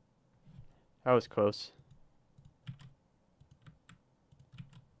 That was close.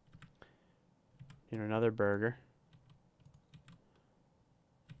 Need another burger.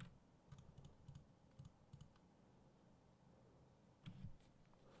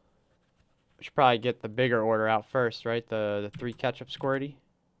 We should probably get the bigger order out first, right? The 3 ketchup squirty.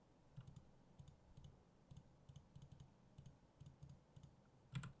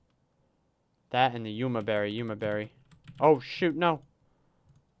 That and the Yuma berry. Oh shoot, no.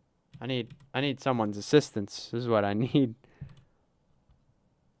 I need someone's assistance. This is what I need.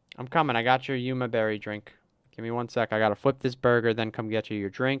 I'm coming. I got your Yuma berry drink. Give me 1 sec. I gotta flip this burger, then come get you your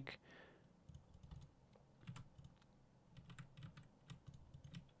drink.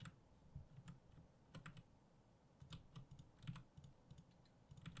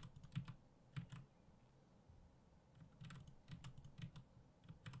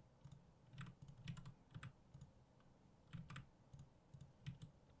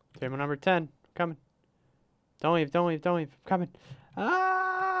 Table number 10. Coming. Don't leave. I'm coming.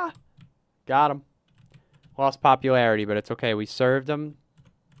 Ah! Got him. Lost popularity, but it's okay. We served him.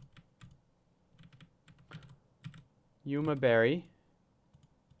 Yuma berry.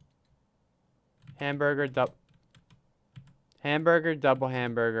 Hamburger, double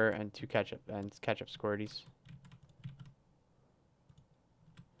hamburger, and 2 ketchup squirties.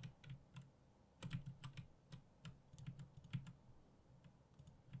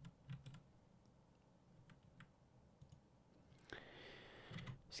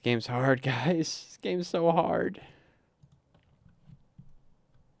 This game's hard, guys. This game's so hard.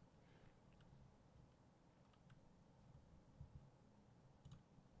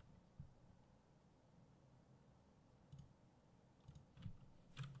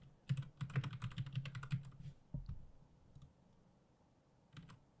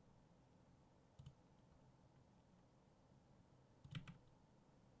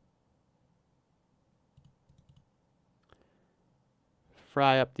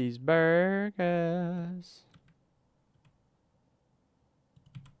 Fry up these burgers.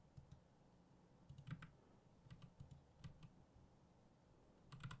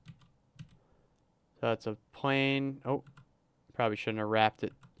 So that's a plane. Oh, probably shouldn't have wrapped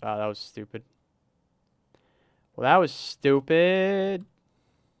it. Oh, that was stupid. Well, that was stupid.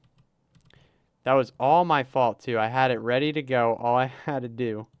 That was all my fault, too. I had it ready to go. All I had to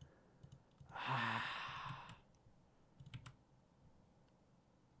do.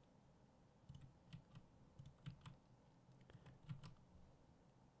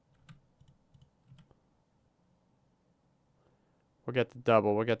 We'll get the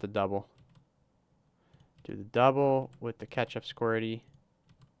double. We'll get the double. Do the double with the ketchup squirty.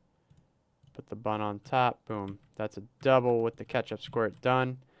 Put the bun on top. Boom. That's a double with the ketchup squirt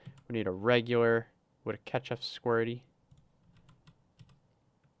done. We need a regular with a ketchup squirty.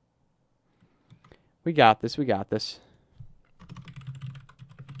 We got this. We got this.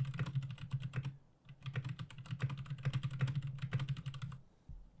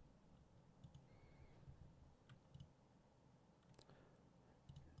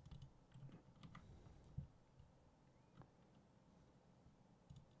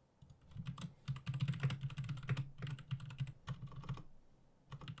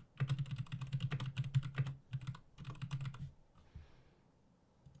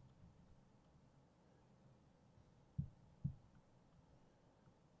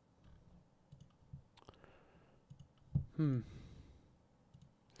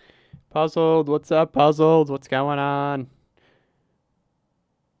 Puzzled. What's up, Puzzled? What's going on?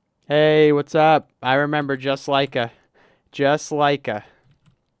 Hey, what's up? I remember just like a. Just like a.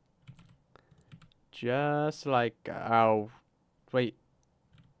 Just like a. Oh, wait.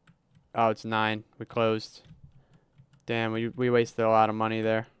 Oh, it's 9. We closed. Damn, we wasted a lot of money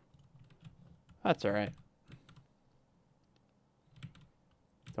there. That's alright.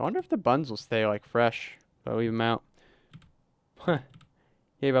 I wonder if the buns will stay, like, fresh. If I leave them out.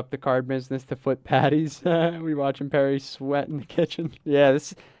 Gave up the card business to foot patties. We watching Perry sweat in the kitchen. Yeah,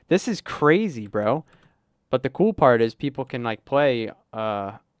 this is crazy, bro. But the cool part is people can, like, play. You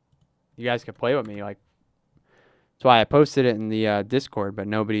guys can play with me. Like, that's why I posted it in the Discord, but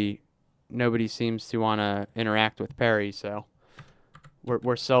nobody seems to want to interact with Perry, so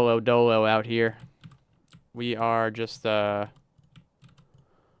we're solo dolo out here. We are just we're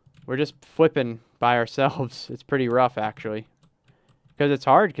just flipping by ourselves. It's pretty rough, actually, because it's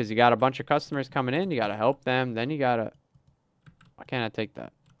hard because you got a bunch of customers coming in. You got to help them. Then you got to. Why can't I take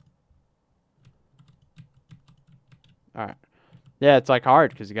that? All right. Yeah, it's like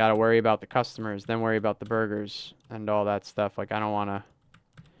hard because you got to worry about the customers, then worry about the burgers and all that stuff. Like, I don't want to.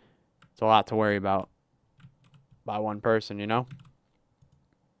 It's a lot to worry about by one person, you know?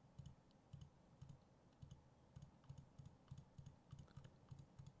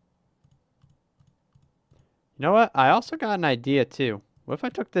 You know what? I also got an idea, too. What if I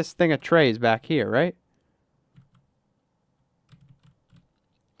took this thing of trays back here, right?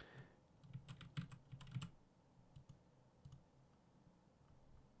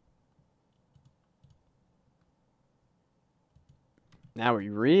 Now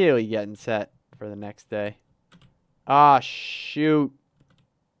we're really getting set for the next day. Ah, shoot.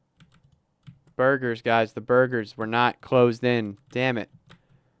 Burgers, guys. The burgers were not closed in. Damn it.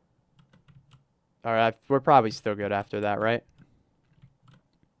 All right, we're probably still good after that, right?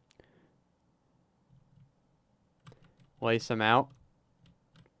 Lace them out.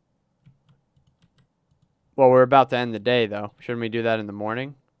 Well, we're about to end the day, though. Shouldn't we do that in the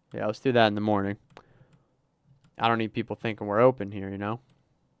morning? Yeah, let's do that in the morning. I don't need people thinking we're open here, you know?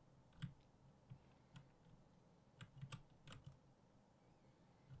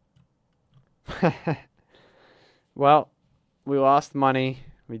 Well, we lost money.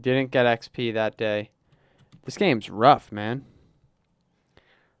 We didn't get XP that day. This game's rough, man.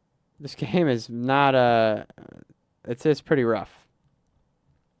 This game is not it's pretty rough.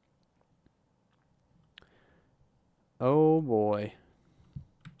 Oh boy.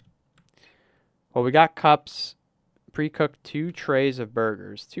 Well, we got cups, pre-cooked 2 trays of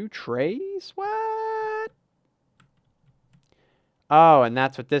burgers. 2 trays? What? Oh, and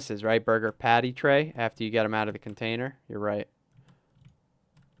that's what this is, right? Burger patty tray after you get them out of the container. You're right.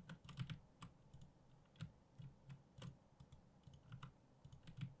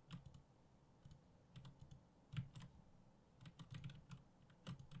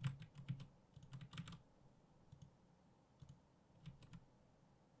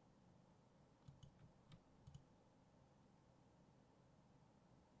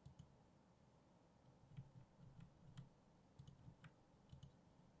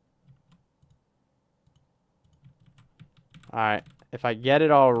 All right. If I get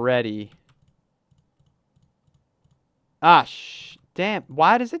it all ready. Ah, damn.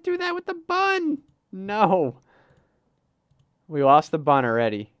 Why does it do that with the bun? No. We lost the bun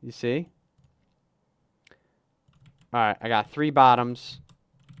already. You see? Alright, I got 3 bottoms.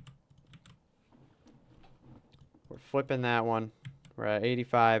 We're flipping that one. We're at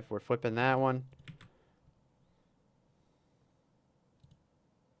 85. We're flipping that one.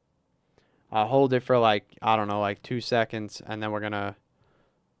 I'll hold it for like, I don't know, like 2 seconds. And then we're gonna...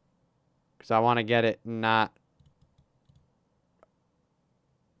 Because I want to get it not...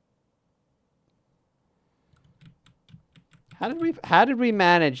 How did we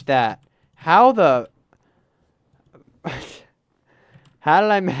manage that? How the... How did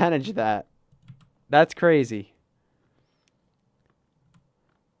I manage that? That's crazy.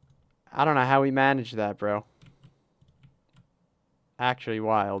 I don't know how we managed that, bro. Actually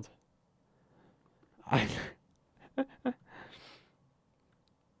wild.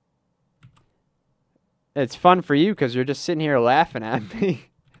 It's fun for you because you're just sitting here laughing at me.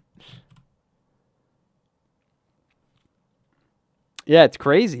 Yeah, it's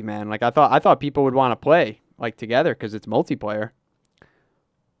crazy, man. Like I thought people would want to play like together because it's multiplayer.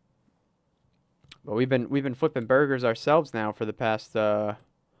 But we've been flipping burgers ourselves now for the past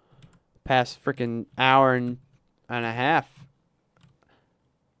freaking hour and a half.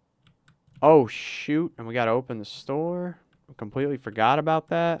 Oh shoot, and we gotta open the store. I completely forgot about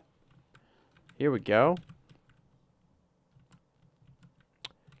that. Here we go.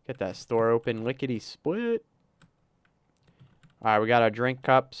 Get that store open, lickety split. Alright, we got our drink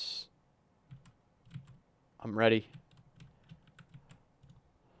cups. I'm ready.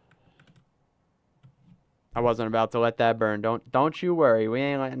 I wasn't about to let that burn. Don't you worry. We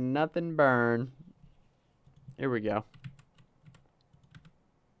ain't letting nothing burn. Here we go.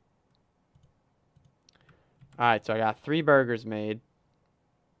 Alright, so I got 3 burgers made.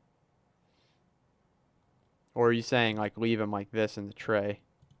 Or are you saying, like, leave them like this in the tray?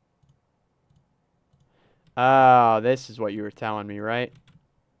 Oh, this is what you were telling me, right?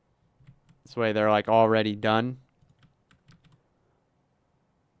 This way they're, like, already done.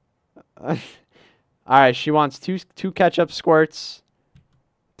 Alright, she wants two ketchup squirts.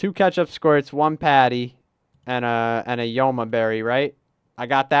 2 ketchup squirts, 1 patty, and a Yoma berry, right? I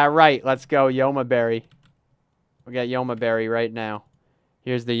got that right. Let's go, Yoma berry. We got Yoma berry right now.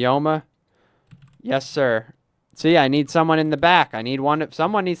 Here's the Yoma. Yes, sir. See, I need someone in the back. I need one.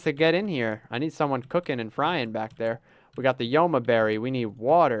 Someone needs to get in here. I need someone cooking and frying back there. We got the Yoma berry. We need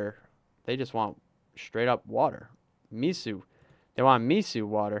water. They just want straight up water. Miso. They want miso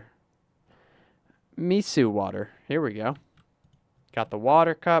water. Miso water. Here we go. Got the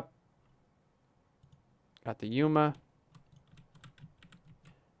water cup. Got the Yuma.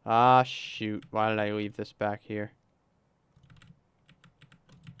 Ah, shoot. Why did I leave this back here?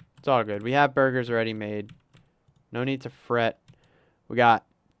 It's all good. We have burgers already made. No need to fret. We got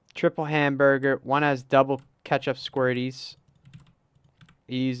triple hamburger. One has double ketchup squirties.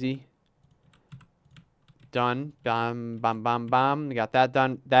 Easy. Done. Bam, bam, bam, bam. We got that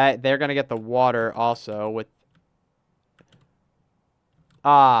done. That they're gonna get the water also with.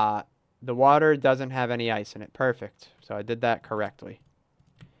 The water doesn't have any ice in it. Perfect. So I did that correctly.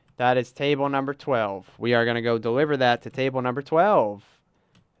 That is table number 12. We are gonna go deliver that to table number 12.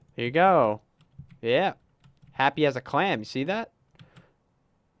 Here you go. Yeah. Happy as a clam. You see that?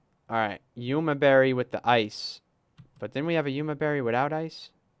 Alright. Yuma berry with the ice. But didn't we have a Yuma berry without ice?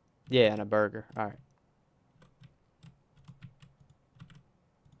 Yeah, and a burger. Alright.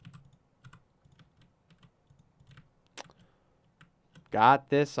 Got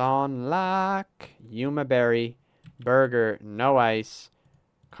this on lock. Yuma berry. Burger. No ice.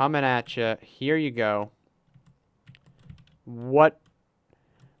 Coming at you. Here you go. What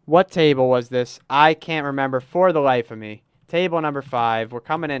table was this? I can't remember for the life of me. Table number 5. We're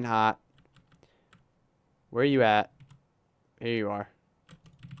coming in hot. Where are you at? Here you are.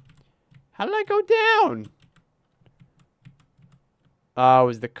 How did I go down? Oh,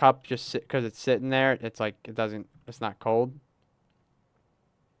 is the cup just because it's sitting there? It's like, it's not cold.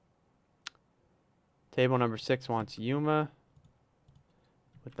 Table number 6 wants Yuma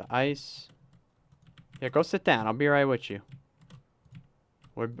with the ice. Yeah, go sit down. I'll be right with you.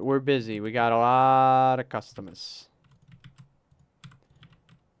 We're busy. We got a lot of customers.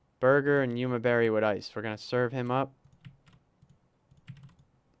 Burger and Yuma berry with ice. We're gonna serve him up.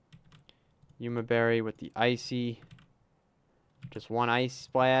 Yuma berry with the icy. Just 1 ice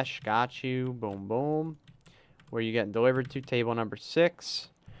splash. Got you. Boom, boom. Where you getting delivered to? Table number 6.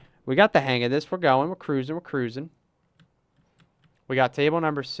 We got the hang of this. We're going. We're cruising. We're cruising. We got table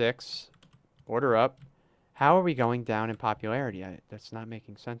number 6. Order up. How are we going down in popularity? That's not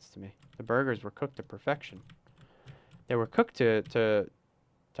making sense to me. The burgers were cooked to perfection. They were cooked to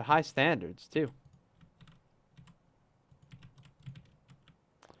high standards, too.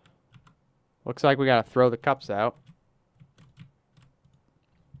 Looks like we got to throw the cups out.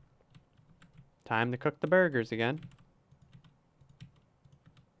 Time to cook the burgers again.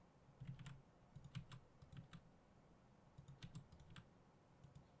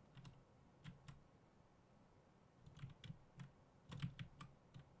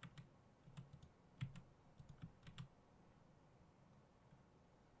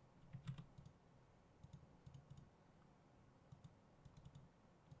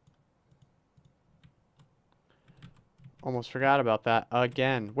 Almost forgot about that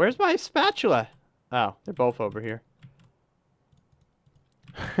again. Where's my spatula? Oh, they're both over here.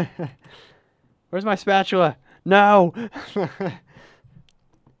 Where's my spatula? No!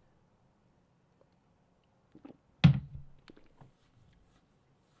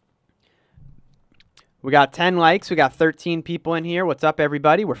 We got 10 likes. We got 13 people in here. What's up,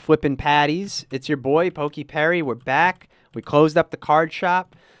 everybody? We're flipping patties. It's your boy, PokePerry. We're back. We closed up the card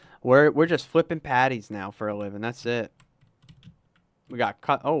shop. We're just flipping patties now for a living. That's it. We got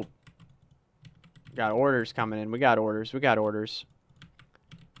we got orders coming in. We got orders. We got orders.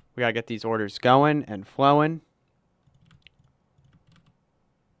 We gotta get these orders going and flowing.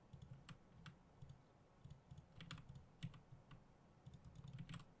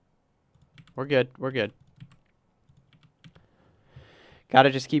 We're good. We're good.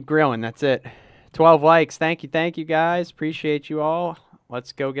 Gotta just keep grilling. That's it. 12 likes. Thank you, guys. Appreciate you all.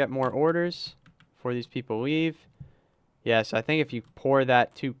 Let's go get more orders before these people leave. Yes, I think if you pour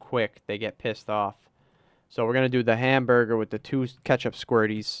that too quick, they get pissed off. So we're going to do the hamburger with the 2 ketchup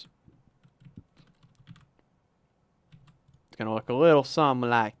squirties. It's going to look a little something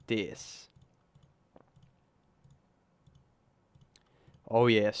like this. Oh,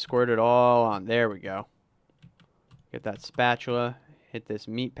 yeah. Squirt it all on. There we go. Get that spatula. Hit this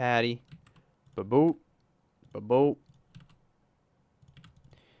meat patty. Ba-boop. Ba-boop.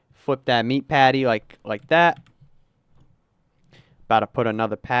 Flip that meat patty like that. About to put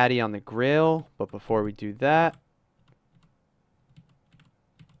another patty on the grill, but before we do that,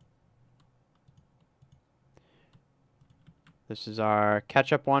 this is our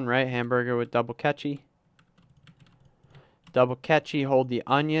ketchup one, right? Hamburger with double ketchy. Double ketchy, hold the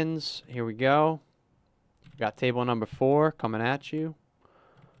onions. Here we go. Got table number 4 coming at you.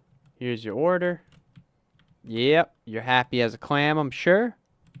 Here's your order. Yep, you're happy as a clam, I'm sure.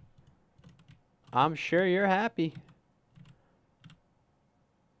 I'm sure you're happy.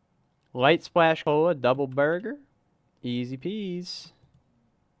 Light splash cola, double burger. Easy peas.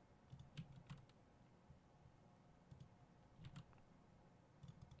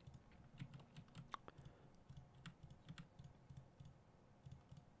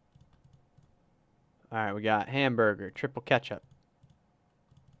 All right, we got hamburger, triple ketchup.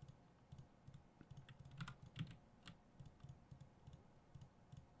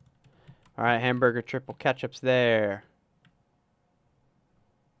 All right, hamburger, triple ketchup's there.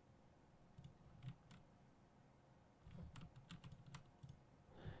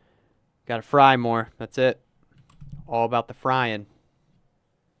 Got to fry more. That's it. All about the frying.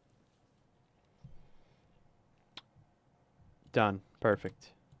 Done.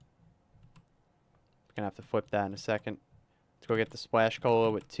 Perfect. Gonna have to flip that in a second. Let's go get the splash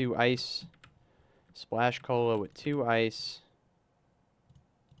cola with 2 ice. Splash cola with 2 ice.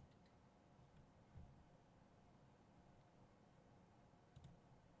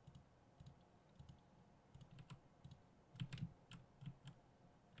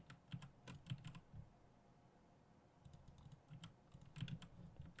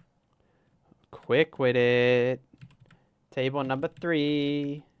 Quick with it. Table number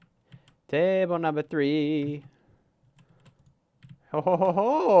 3. Table number 3. Ho ho ho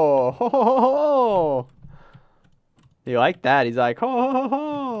ho! Ho ho ho ho! You like that? He's like, ho ho ho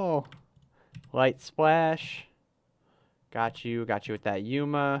ho! Light splash. Got you with that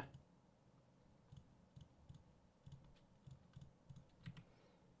Yuma.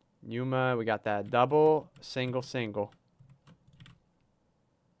 Yuma, we got that double, single, single.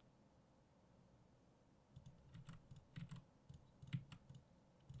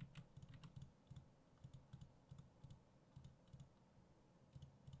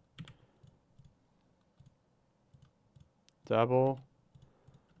 Double,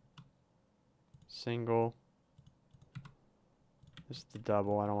 single. This is the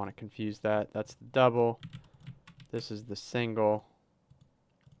double. I don't want to confuse that. That's the double. This is the single.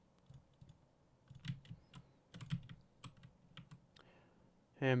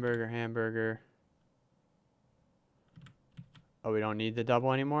 Hamburger, hamburger. Oh, we don't need the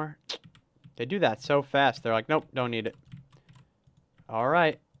double anymore? They do that so fast. They're like, nope, don't need it. All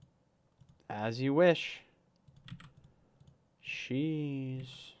right. As you wish.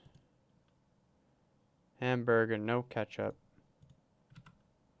 Cheese. Hamburger, no ketchup.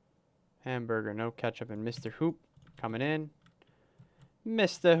 Hamburger, no ketchup, and Mr. Hoop coming in.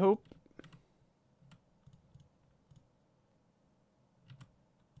 Mr. Hoop.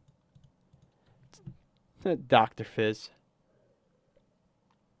 Dr. Fizz.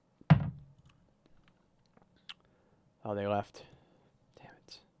 Oh, they left. Damn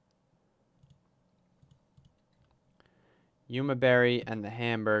it. Yuma Berry and the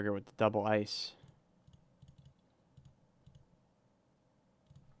hamburger with the double ice.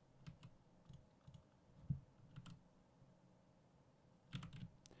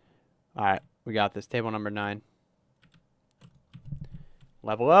 All right, we got this. Table number 9.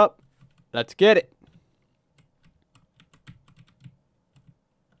 Level up. Let's get it.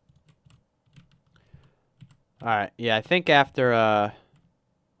 All right. Yeah, I think after oh,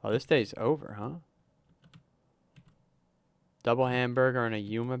 this day's over, huh? Double hamburger and a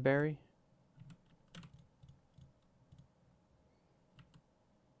Yuma Berry.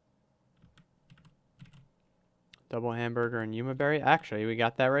 Double hamburger and Yuma Berry. Actually, we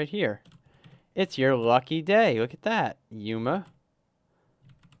got that right here. It's your lucky day. Look at that. Yuma.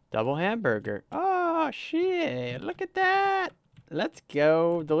 Double hamburger. Oh, shit. Look at that. Let's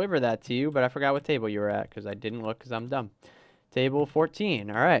go deliver that to you, but I forgot what table you were at because I didn't look because I'm dumb. Table 14.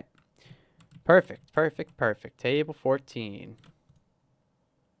 All right. Perfect, perfect, perfect. Table 14.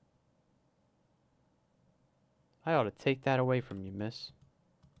 I ought to take that away from you, miss.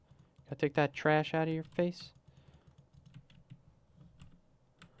 Gotta take that trash out of your face.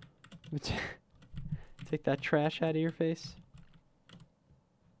 Take that trash out of your face.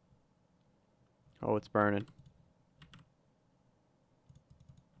 Oh, it's burning.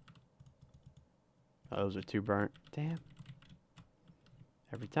 Oh, those are too burnt. Damn.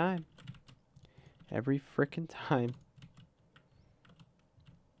 Every time. Every frickin' time.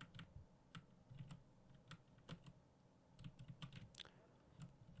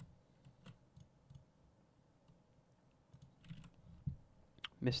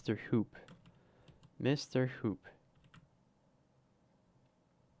 Mr. Hoop. Mr. Hoop.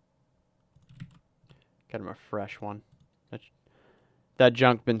 Got him a fresh one. That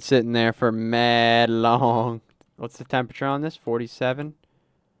junk been sitting there for mad long. What's the temperature on this? 47?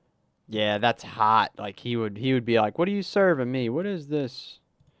 Yeah, that's hot. Like he would be like, "What are you serving me? What is this?"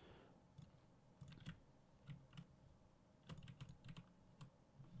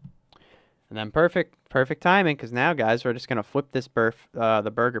 And then perfect timing, because now, guys, we're just gonna flip this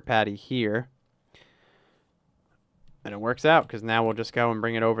the burger patty here, and it works out because now we'll just go and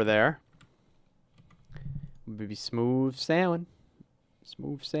bring it over there. We'll be smooth sailing,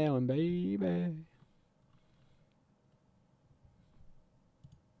 baby.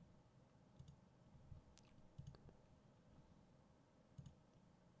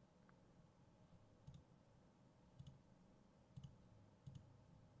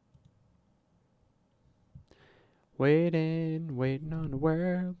 Waiting on the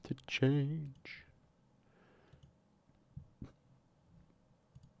world to change.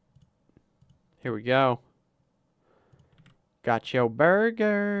 Here we go. Got your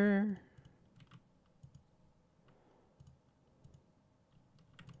burger.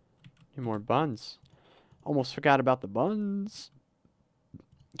 Need more buns. Almost forgot about the buns.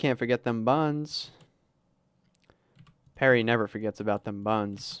 Can't forget them buns. Perry never forgets about them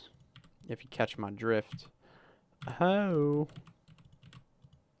buns. If you catch my drift. Oh.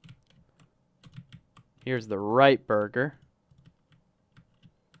 Here's the right burger.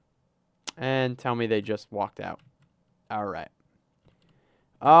 And tell me they just walked out. All right.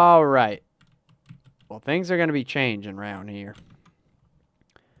 All right. Well, things are going to be changing around here.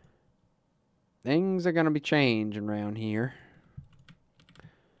 Things are going to be changing around here.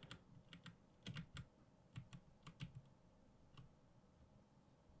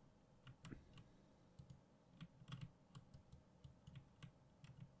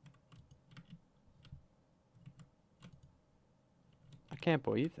 I can't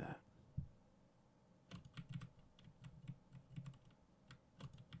believe that.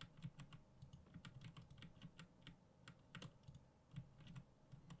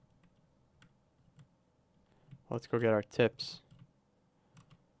 Let's go get our tips.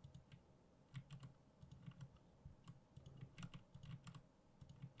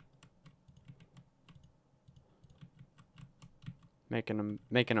 Making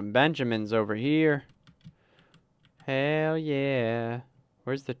them Benjamins over here. Hell yeah.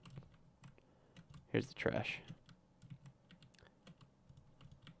 Here's the trash.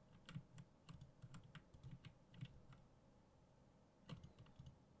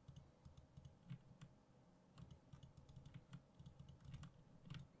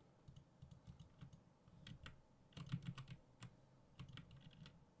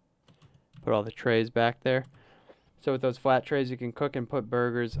 Put all the trays back there. So with those flat trays, you can cook and put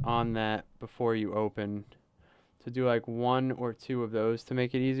burgers on that before you open. To do like 1 or 2 of those to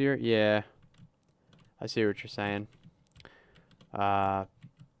make it easier. Yeah, I see what you're saying. Yeah,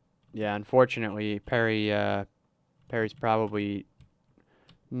 unfortunately, Perry's probably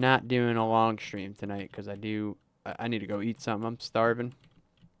not doing a long stream tonight because I need to go eat something. I'm starving.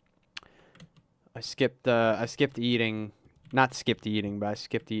 I skipped eating. Not skipped eating, but I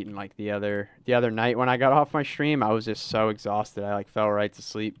skipped eating like the other night when I got off my stream. I was just so exhausted. I like fell right to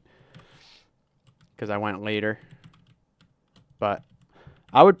sleep because I went later. But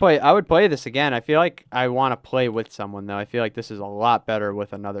I would play this again. I feel like I want to play with someone though. I feel like this is a lot better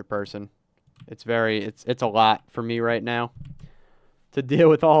with another person. It's a lot for me right now to deal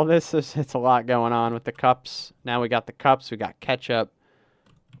with all this. It's a lot going on with the cups. Now we got the cups. We got ketchup.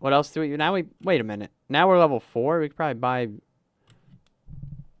 What else do we... Now we... Wait a minute. Now we're level 4. We could probably buy...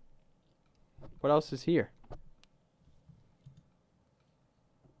 What else is here?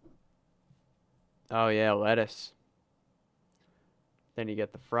 Oh, yeah, lettuce. Then you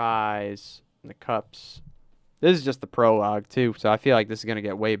get the fries and the cups. This is just the prologue, too, so I feel like this is going to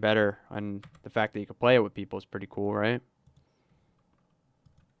get way better. And the fact that you can play it with people is pretty cool, right?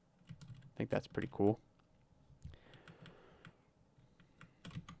 I think that's pretty cool.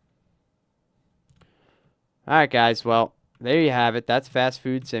 Alright, guys. Well, there you have it. That's Fast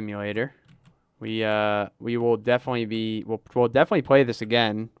Food Simulator. We will definitely we'll definitely play this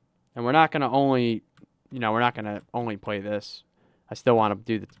again. And we're not going to only, we're not going to only play this. I still want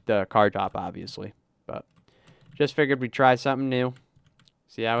to do the car drop, obviously. But just figured we'd try something new.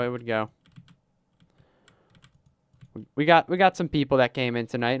 See how it would go. We got some people that came in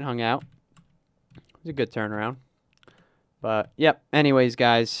tonight and hung out. It was a good turnaround. But, yep. Anyways,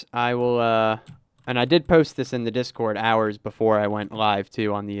 guys, I will, and I did post this in the Discord hours before I went live,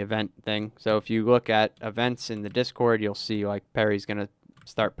 too, on the event thing. So if you look at events in the Discord, you'll see, like, Perry's going to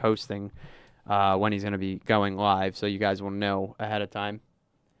start posting when he's going to be going live, so you guys will know ahead of time.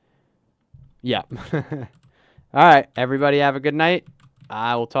 Yeah. All right, everybody have a good night.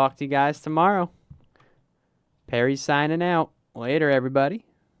 I will talk to you guys tomorrow. Perry's signing out. Later, everybody.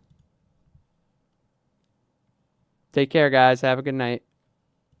 Take care, guys. Have a good night.